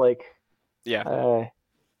 I feel like, yeah.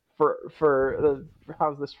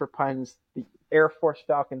 How's this for puns? The Air Force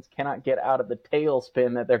Falcons cannot get out of the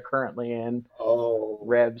tailspin that they're currently in. Oh,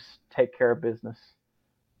 Rebs take care of business.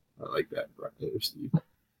 I like that, Steve.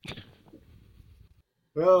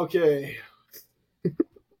 Okay.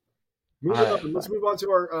 Let's move on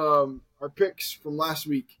to our picks from last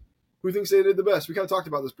week. who thinks they did the best? We kind of talked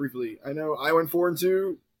about this briefly. I know I went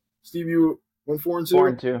 4-2. Steve, you went 4-2.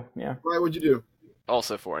 4-2, yeah. Right, what'd you do?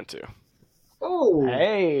 Also 4-2. Oh,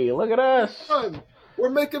 hey, look at us! fun. We're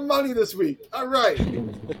making money this week. All right, Ryan,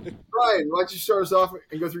 why don't you start us off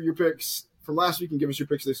and go through your picks from last week and give us your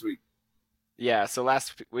picks this week? Yeah, so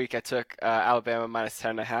last week I took Alabama minus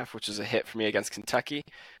 10.5, which was a hit for me against Kentucky.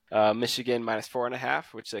 Michigan minus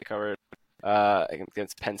 4.5, which they covered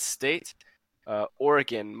against Penn State.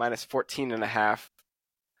 Oregon minus 14.5,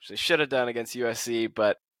 which they should have done against USC,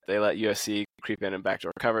 but they let USC creep in and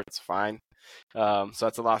backdoor cover. It's fine. So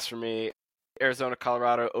that's a loss for me. Arizona,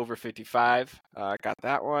 Colorado over 55. Got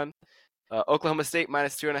that one. Oklahoma State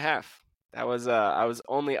minus 2.5. That was I was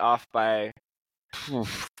only off by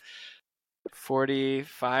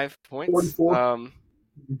 45 points. 44.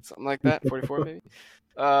 Something like that. 44 maybe.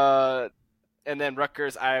 And then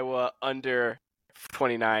Rutgers, Iowa under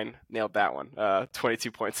 29. Nailed that one.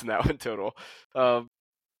 22 points in that one total.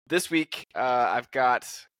 This week, I've got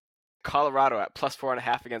Colorado at plus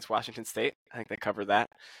 4.5 against Washington State. I think they covered that.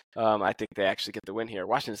 I think they actually get the win here.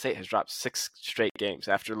 Washington State has dropped 6 straight games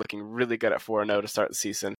after looking really good at 4-0 to start the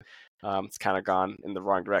season. It's kind of gone in the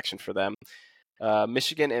wrong direction for them.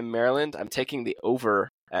 Michigan and Maryland, I'm taking the over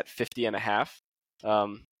at 50.5.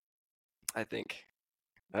 I think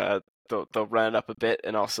they'll run it up a bit,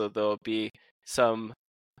 and also there'll be some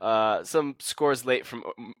scores late from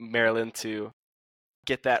Maryland to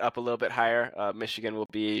get that up a little bit higher. Michigan will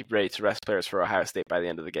be ready to rest players for Ohio State by the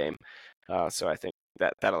end of the game. So I think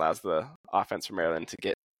that allows the offense from Maryland to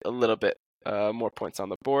get a little bit more points on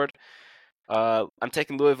the board. I'm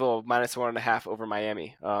taking Louisville minus 1.5 over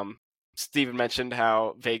Miami. Steven mentioned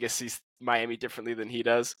how Vegas sees Miami differently than he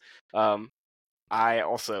does. I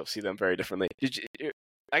also see them very differently.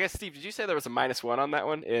 I guess, Steve, did you say there was a -1 on that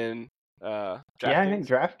one in DraftKings? Yeah, I think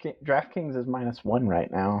DraftKings is -1 right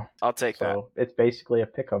now. I'll take that. So it's basically a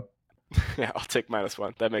pick'em. Yeah, I'll take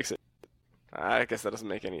 -1. That makes it. I guess that doesn't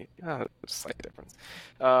make any slight difference.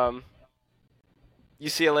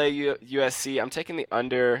 UCLA, USC. I'm taking the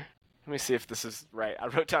under. Let me see if this is right. I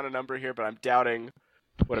wrote down a number here, but I'm doubting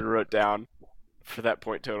what I wrote down for that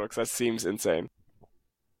point total because that seems insane.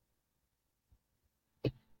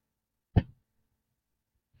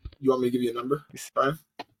 You want me to give you a number, Brian?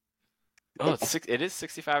 Oh, it is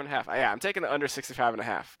 65.5. Yeah, I'm taking the under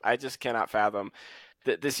 65.5. I just cannot fathom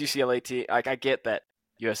this UCLA team. Like, I get that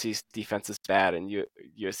USC's defense is bad and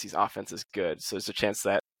USC's offense is good, so there's a chance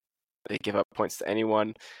that they give up points to anyone,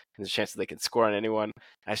 and there's a chance that they can score on anyone.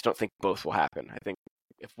 I just don't think both will happen. I think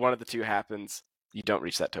if one of the two happens, you don't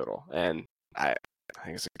reach that total, and I think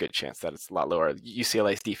there's a good chance that it's a lot lower.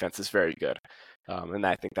 UCLA's defense is very good, and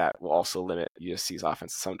I think that will also limit USC's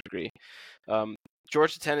offense to some degree.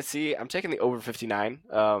 Georgia, Tennessee, I'm taking the over 59.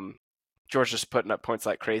 Georgia's putting up points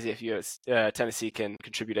like crazy. If Tennessee can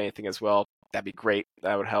contribute anything as well, that'd be great.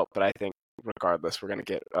 That would help, but I think regardless, we're going to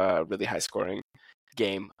get a really high-scoring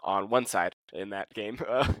game on one side in that game.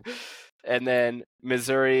 And then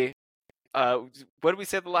Missouri, what did we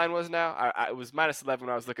say the line was now? It was -11 when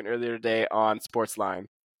I was looking earlier today on Sportsline.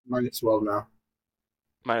 -12 now.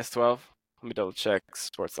 -12? Let me double check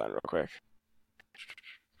Sportsline real quick.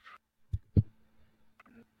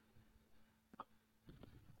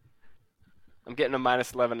 I'm getting a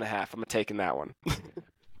 -11.5. I'm taking that one.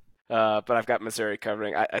 But I've got Missouri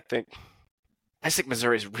covering. I think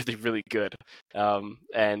Missouri is really, really good.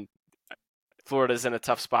 And Florida's in a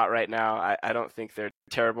tough spot right now. I don't think they're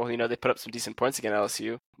terrible. You know, they put up some decent points against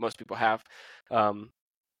LSU. Most people have. But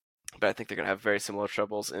I think they're going to have very similar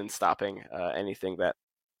troubles in stopping anything that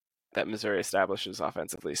Missouri establishes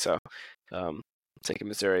offensively. So I'm taking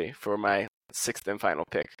Missouri for my 6th and final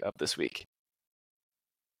pick of this week.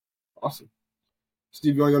 Awesome.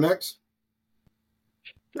 Steve, you want to go next?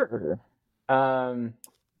 Sure.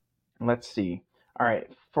 Let's see. All right.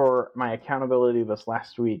 For my accountability this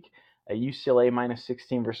last week, UCLA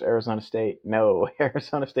 -16 versus Arizona State. No,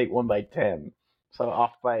 Arizona State won by 10. So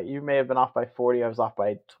you may have been off by 40. I was off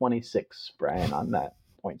by 26, Brian, on that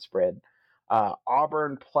point spread.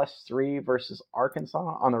 Auburn +3 versus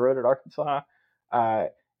Arkansas on the road at Arkansas.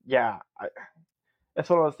 That's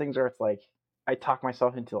one of those things where it's like I talk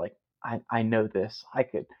myself into like I know this. I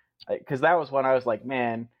could, because that was when I was like,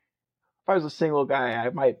 man, if I was a single guy, I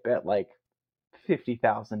might bet like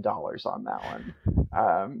 $50,000 on that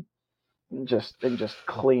one. Just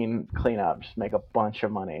clean up, just make a bunch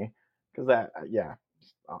of money because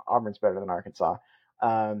Auburn's better than Arkansas.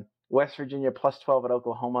 West Virginia +12 at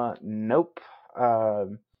Oklahoma. Nope. I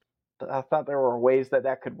thought there were ways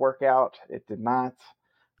that could work out. It did not.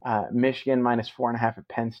 Michigan -4.5 at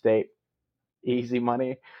Penn State. Easy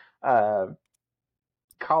money.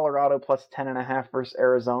 Colorado plus 10.5 versus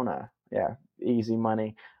Arizona. Yeah, easy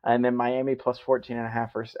money. And then Miami plus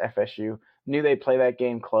 14.5 versus FSU. Knew they'd play that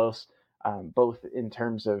game close, both in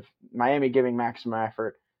terms of Miami giving maximum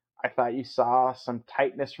effort. I thought you saw some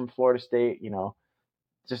tightness from Florida State,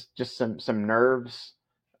 just some nerves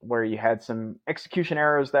where you had some execution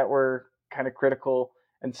errors that were kind of critical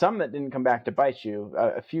and some that didn't come back to bite you.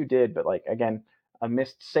 A few did, but again, a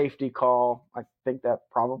missed safety call. I think that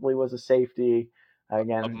probably was a safety.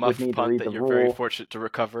 Again, a would muff need to punt read that the you're rule. very fortunate to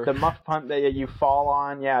recover. The muff punt that you fall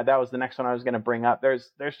on, yeah, that was the next one I was going to bring up.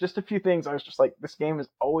 There's just a few things I was just like, this game is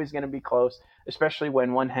always going to be close, especially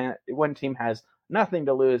when one team has nothing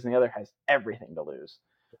to lose and the other has everything to lose.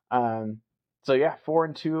 So yeah,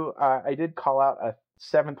 4-2. I did call out a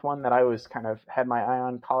seventh one that I was kind of had my eye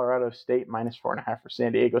on, Colorado State minus 4.5 for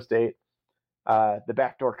San Diego State. The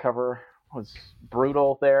backdoor cover was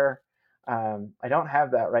brutal there. I don't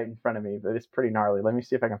have that right in front of me, but it's pretty gnarly. Let me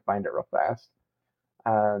see if I can find it real fast.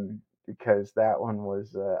 Because that one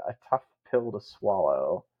was a tough pill to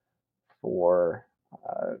swallow for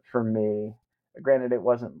me. Granted, it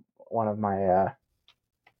wasn't one of my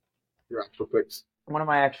Your actual picks.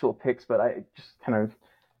 actual picks, but I just kind of.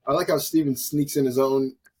 I like how Steven sneaks in his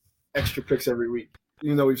own extra picks every week,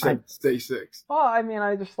 even though we've said stay 6. Well, I mean,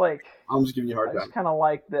 I just like. I'm just giving you a hard I time. just kind of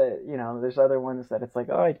like that. There's other ones that it's like,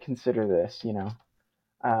 oh, I'd consider this.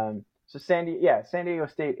 So San Diego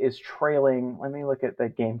State is trailing. Let me look at the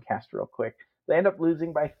game cast real quick. They end up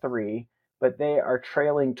losing by 3, but they are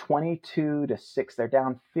trailing 22-6. They're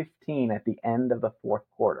down 15 at the end of the fourth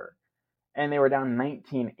quarter, and they were down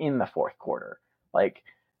 19 in the fourth quarter.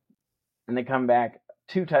 And they come back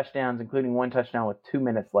 2 touchdowns, including 1 touchdown with 2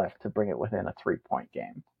 minutes left to bring it within a 3-point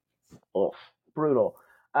game. Oof, brutal.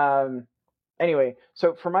 Anyway,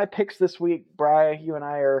 so for my picks this week, Bri, you and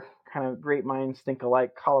I are kind of great minds think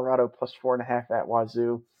alike. Colorado plus 4.5 at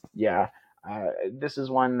Wazoo. Yeah, this is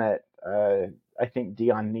one that I think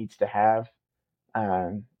Deion needs to have,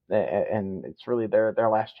 and it's really their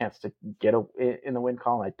last chance to get in the win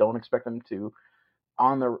column. I don't expect them to.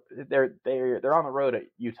 They're on the road at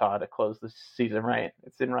Utah to close the season, right?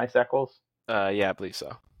 It's in Rice-Eccles. Yeah, I believe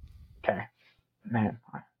so. Okay, man.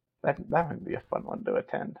 That would be a fun one to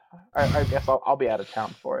attend. I guess I'll be out of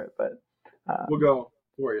town for it, but we'll go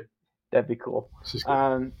for you. That'd be cool.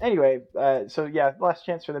 Anyway, so yeah, last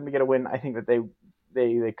chance for them to get a win. I think that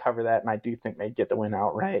they cover that, and I do think they get the win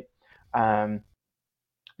outright.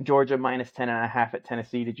 Georgia minus 10.5 at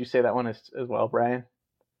Tennessee. Did you say that one as well, Brian?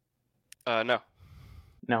 No.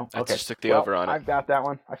 No. I Okay. just took the over on it. I've got that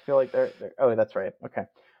one. I feel like they're. Oh, that's right. Okay.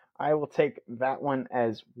 I will take that one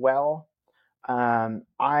as well. I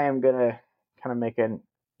am gonna kind of make an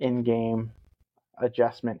in-game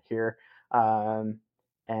adjustment here,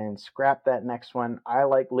 and scrap that next one. I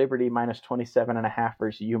like Liberty minus 27.5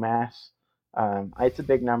 versus UMass. It's a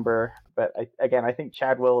big number, but I think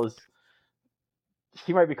Chadwell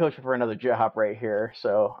he might be coaching for another job right here.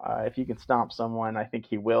 So if you can stomp someone, I think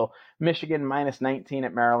he will. Michigan minus 19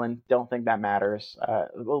 at Maryland. Don't think that matters. A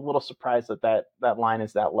little surprised that line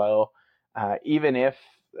is that low. Even if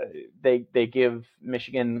they give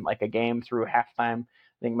Michigan like a game through halftime,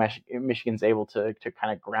 I think Michigan's able to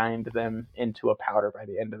kind of grind them into a powder by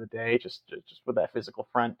the end of the day, just with that physical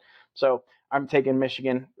front. So I'm taking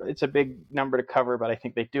Michigan. It's a big number to cover, but I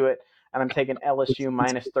think they do it. And I'm taking LSU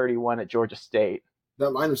minus 31 at Georgia State.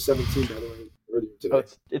 That line was 17, by the way, earlier today. Oh,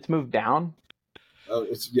 it's moved down? Oh,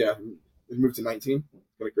 it moved to 19.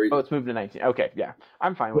 Crazy. Oh, it's moved to 19. Okay, yeah.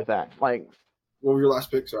 I'm fine with that. What were your last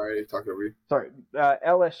pick? Sorry, I talked over you. Sorry.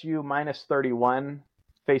 LSU minus 31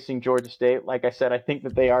 facing Georgia State. Like I said, I think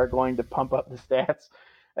that they are going to pump up the stats.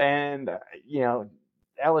 And,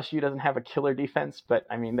 LSU doesn't have a killer defense, but,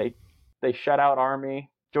 I mean, they shut out Army.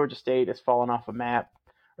 Georgia State has fallen off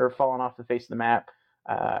the face of the map.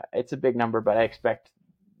 It's a big number, but I expect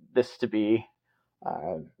this to be,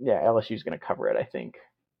 LSU's going to cover it, I think.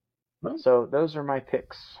 Right. So those are my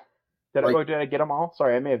picks. Did I get them all?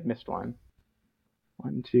 Sorry, I may have missed one.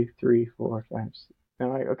 1, 2, 3, 4, 5, 6.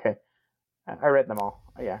 No, okay. I read them all.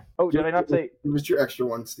 Yeah. Oh, did I not say? It was your extra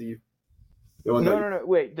one, Steve. No.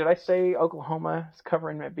 Wait, did I say Oklahoma is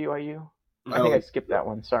covering at BYU? I think I skipped that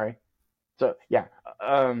one. Sorry. So yeah,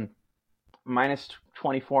 minus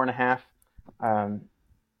 24.5.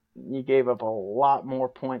 You gave up a lot more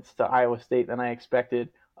points to Iowa State than I expected.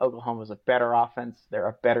 Oklahoma's a better offense. They're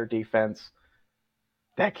a better defense.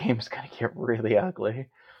 That game's gonna get really ugly.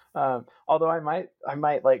 Although I might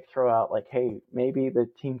like throw out like, hey, maybe the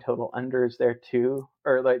team total under is there too,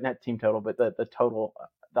 or like not team total, but the total,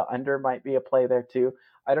 the under might be a play there too.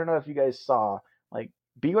 I don't know if you guys saw, like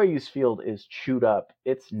BYU's field is chewed up.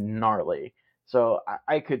 It's gnarly. So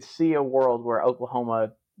I could see a world where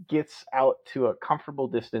Oklahoma gets out to a comfortable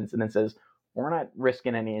distance and then says, we're not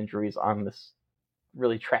risking any injuries on this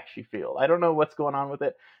really trashy field. I don't know what's going on with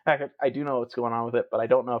it. I do know what's going on with it, but I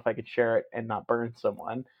don't know if I could share it and not burn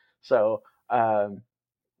someone. So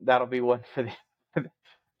that'll be one for the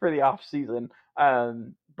for the off season.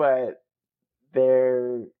 But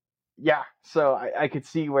they're so I could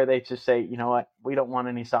see where they just say, you know what, we don't want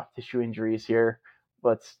any soft tissue injuries here.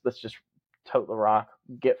 Let's just tote the rock,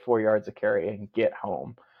 get 4 yards of carry, and get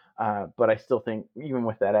home. But I still think, even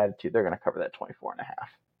with that attitude, they're going to cover that 24.5.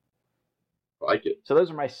 I like it. So those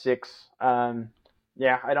are my 6. I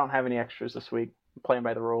don't have any extras this week. I'm playing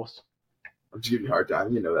by the rules. I'm just giving you a hard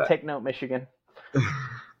time. You know that. Take note, Michigan.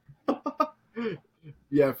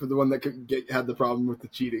 Yeah, for the one that had the problem with the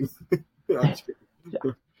cheating. All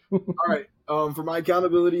right. For my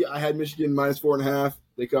accountability, I had Michigan minus 4.5.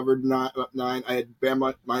 They covered 9. I had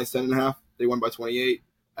Bama minus 10.5. They won by 28.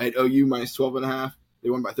 I had OU minus 12.5. They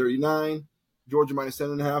won by 39. Georgia minus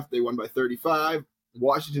 10.5. They won by 35.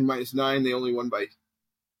 Washington minus 9. They only won by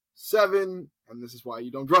 7. And this is why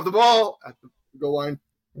you don't drop the ball at the goal line.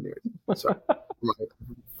 Anyway, sorry.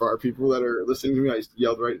 For our people that are listening to me, I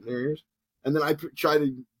yelled right in their ears. And then I tried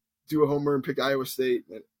to do a homer and pick Iowa State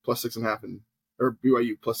at plus 6.5 or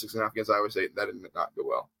BYU plus 6.5 against Iowa State. That did not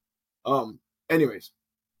go well. Anyways,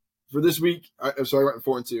 for this week, I went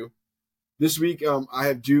 4-2. This week, I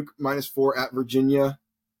have Duke minus 4 at Virginia.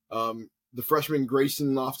 The freshman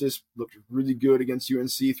Grayson Loftus looked really good against UNC,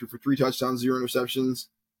 threw for 3 touchdowns, 0 interceptions,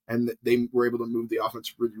 and they were able to move the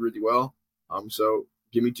offense really, really well. So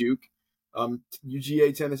give me Duke.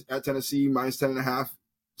 UGA at Tennessee minus 10.5.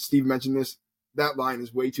 Steve mentioned this. That line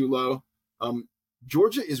is way too low.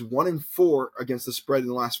 Georgia is 1-4 against the spread in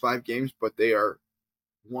the last 5 games, but they are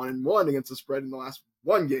 1-1 against the spread in the last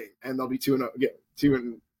 1 game, and they'll be 2-0 again.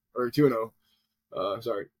 2-0.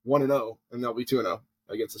 1-0, and they'll be 2-0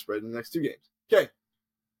 against the spread in the next 2 games. Okay.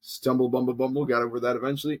 Stumble, bumble, got over that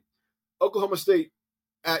eventually. Oklahoma State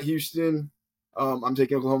at Houston. I'm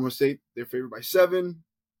taking Oklahoma State. They're favored by 7.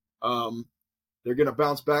 They're going to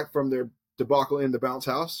bounce back from their debacle in the bounce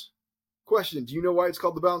house. Question, do you know why it's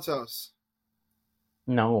called the bounce house?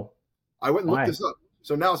 No. I went and looked this up.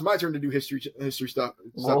 So now it's my turn to do history stuff.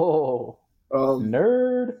 Oh,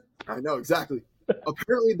 nerd. I know, exactly.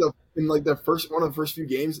 Apparently, in one of the first few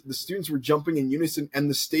games, the students were jumping in unison, and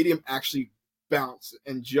the stadium actually bounced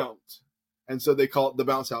and jumped, and so they call it the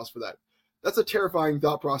bounce house for that. That's a terrifying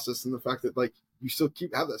thought process, in the fact that you still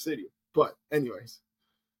have that stadium. But anyways,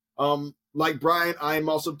 like Brian, I am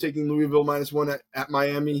also taking Louisville minus 1 at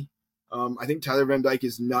Miami. I think Tyler Van Dyke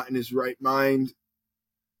is not in his right mind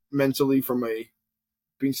mentally from a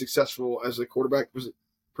being successful as a quarterback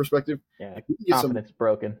perspective. Yeah, confidence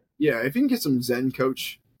broken. Yeah, if you can get some Zen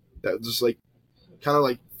coach that just kind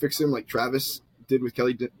of fix him like Travis did with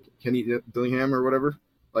Kenny Dillingham or whatever,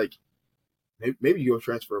 maybe you go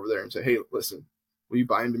transfer over there and say, hey, listen, will you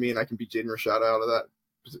buy into me and I can beat Jaden Rashad out of that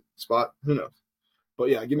spot? Who knows? But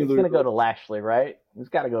yeah, give me Louisville. He's going to go to Lashley, right? He's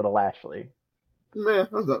got to go to Lashley. Man,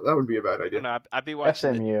 that wouldn't be a bad idea. No, I'd be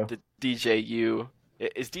watching SMU. The DJU.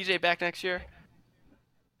 Is DJ back next year?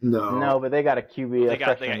 No, but they got a QB. They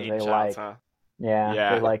got 8 shots, like. huh?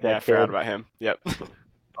 Yeah, they like that. Yeah, I forgot about him. Yep.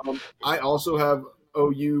 I also have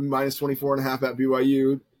OU minus 24.5 at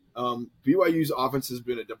BYU. BYU's offense has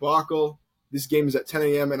been a debacle. This game is at 10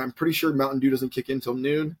 a.m., and I'm pretty sure Mountain Dew doesn't kick in until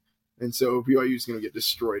noon, and so BYU is going to get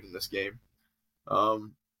destroyed in this game.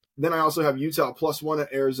 Then I also have Utah plus 1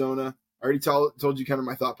 at Arizona. I already told you kind of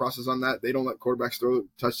my thought process on that. They don't let quarterbacks throw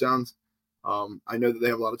touchdowns. I know that they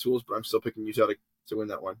have a lot of tools, but I'm still picking Utah to win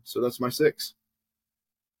that one. So that's my 6.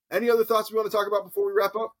 Any other thoughts we want to talk about before we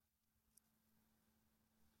wrap up?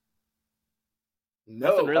 No.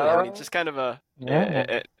 Nothing really. I mean, just kind of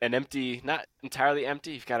an empty, not entirely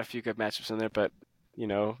empty. You've got a few good matchups in there, but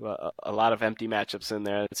a lot of empty matchups in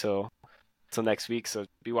there until next week. So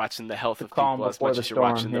be watching the health of people as much as you're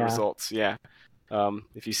watching the results. Yeah.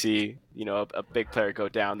 If you see, a big player go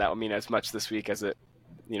down, that will mean as much this week as it,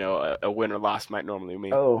 a win or loss might normally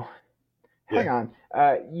mean. Oh, hang on.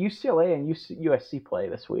 UCLA and USC play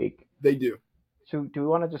this week. They do. So do we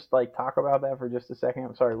want to just talk about that for just a second?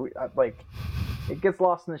 I'm sorry. It gets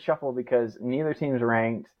lost in the shuffle because neither team's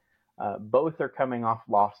ranked. Both are coming off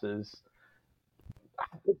losses.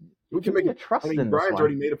 We can make a trust in Brian's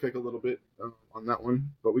already made a pick a little bit on that one,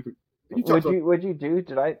 but we could. What'd you do?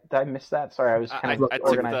 Did I miss that? Sorry, I was kind of I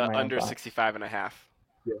took the under 65.5.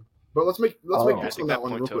 Yeah, but let's make picks on that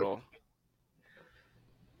one real total. quick.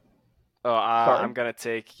 Oh, I'm gonna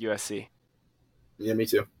take USC. Yeah, me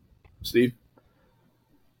too. Steve.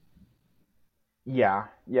 Yeah,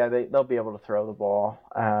 they'll be able to throw the ball.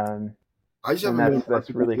 I just and haven't that's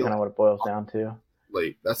really kind of what it boils down to.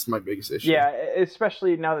 late. That's my biggest issue. Yeah,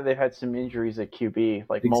 especially now that they've had some injuries at QB,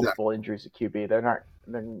 like multiple injuries at QB. You're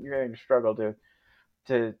going to struggle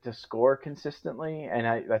to score consistently,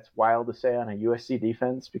 and that's wild to say on a USC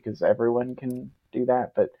defense because everyone can do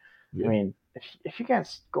that. But I mean, if you can't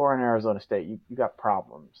score in Arizona State, you got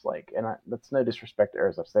problems. Like, and that's no disrespect to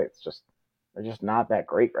Arizona State. It's just they're just not that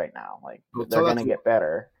great right now. Like, they're going to get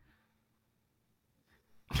better.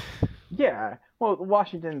 Yeah, well,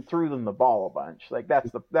 Washington threw them the ball a bunch. Like that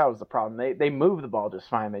was the problem. They moved the ball just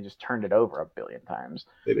fine. They just turned it over a billion times.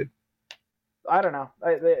 They did. I don't know.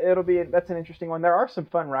 That's an interesting one. There are some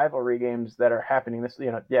fun rivalry games that are happening this.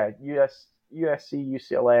 USC,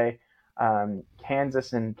 UCLA,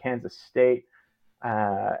 Kansas and Kansas State,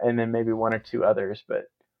 and then maybe one or two others.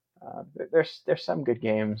 But there's some good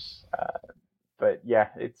games. But yeah,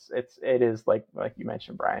 it is like you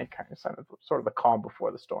mentioned, Brian, kind of sort of the calm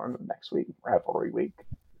before the storm of next week, rivalry week.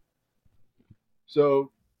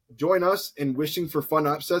 So join us in wishing for fun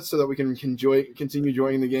upsets so that we can continue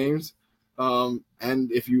enjoying the games. And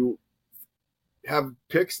if you have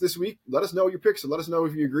picks this week, let us know your picks and let us know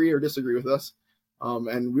if you agree or disagree with us.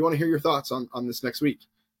 And we want to hear your thoughts on this next week.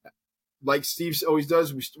 Like Steve always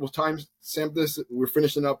does, we'll time stamp this. We're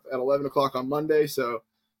finishing up at 11 o'clock on Monday, so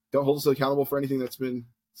don't hold us accountable for anything that's been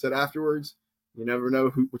said afterwards. You never know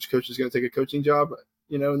which coach is going to take a coaching job,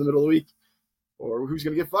 in the middle of the week, or who's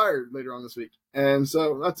going to get fired later on this week. And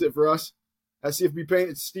so that's it for us. At CFB Paint,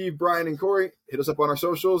 it's Steve, Brian, and Corey. Hit us up on our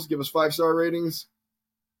socials. Give us 5-star ratings.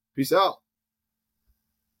 Peace out.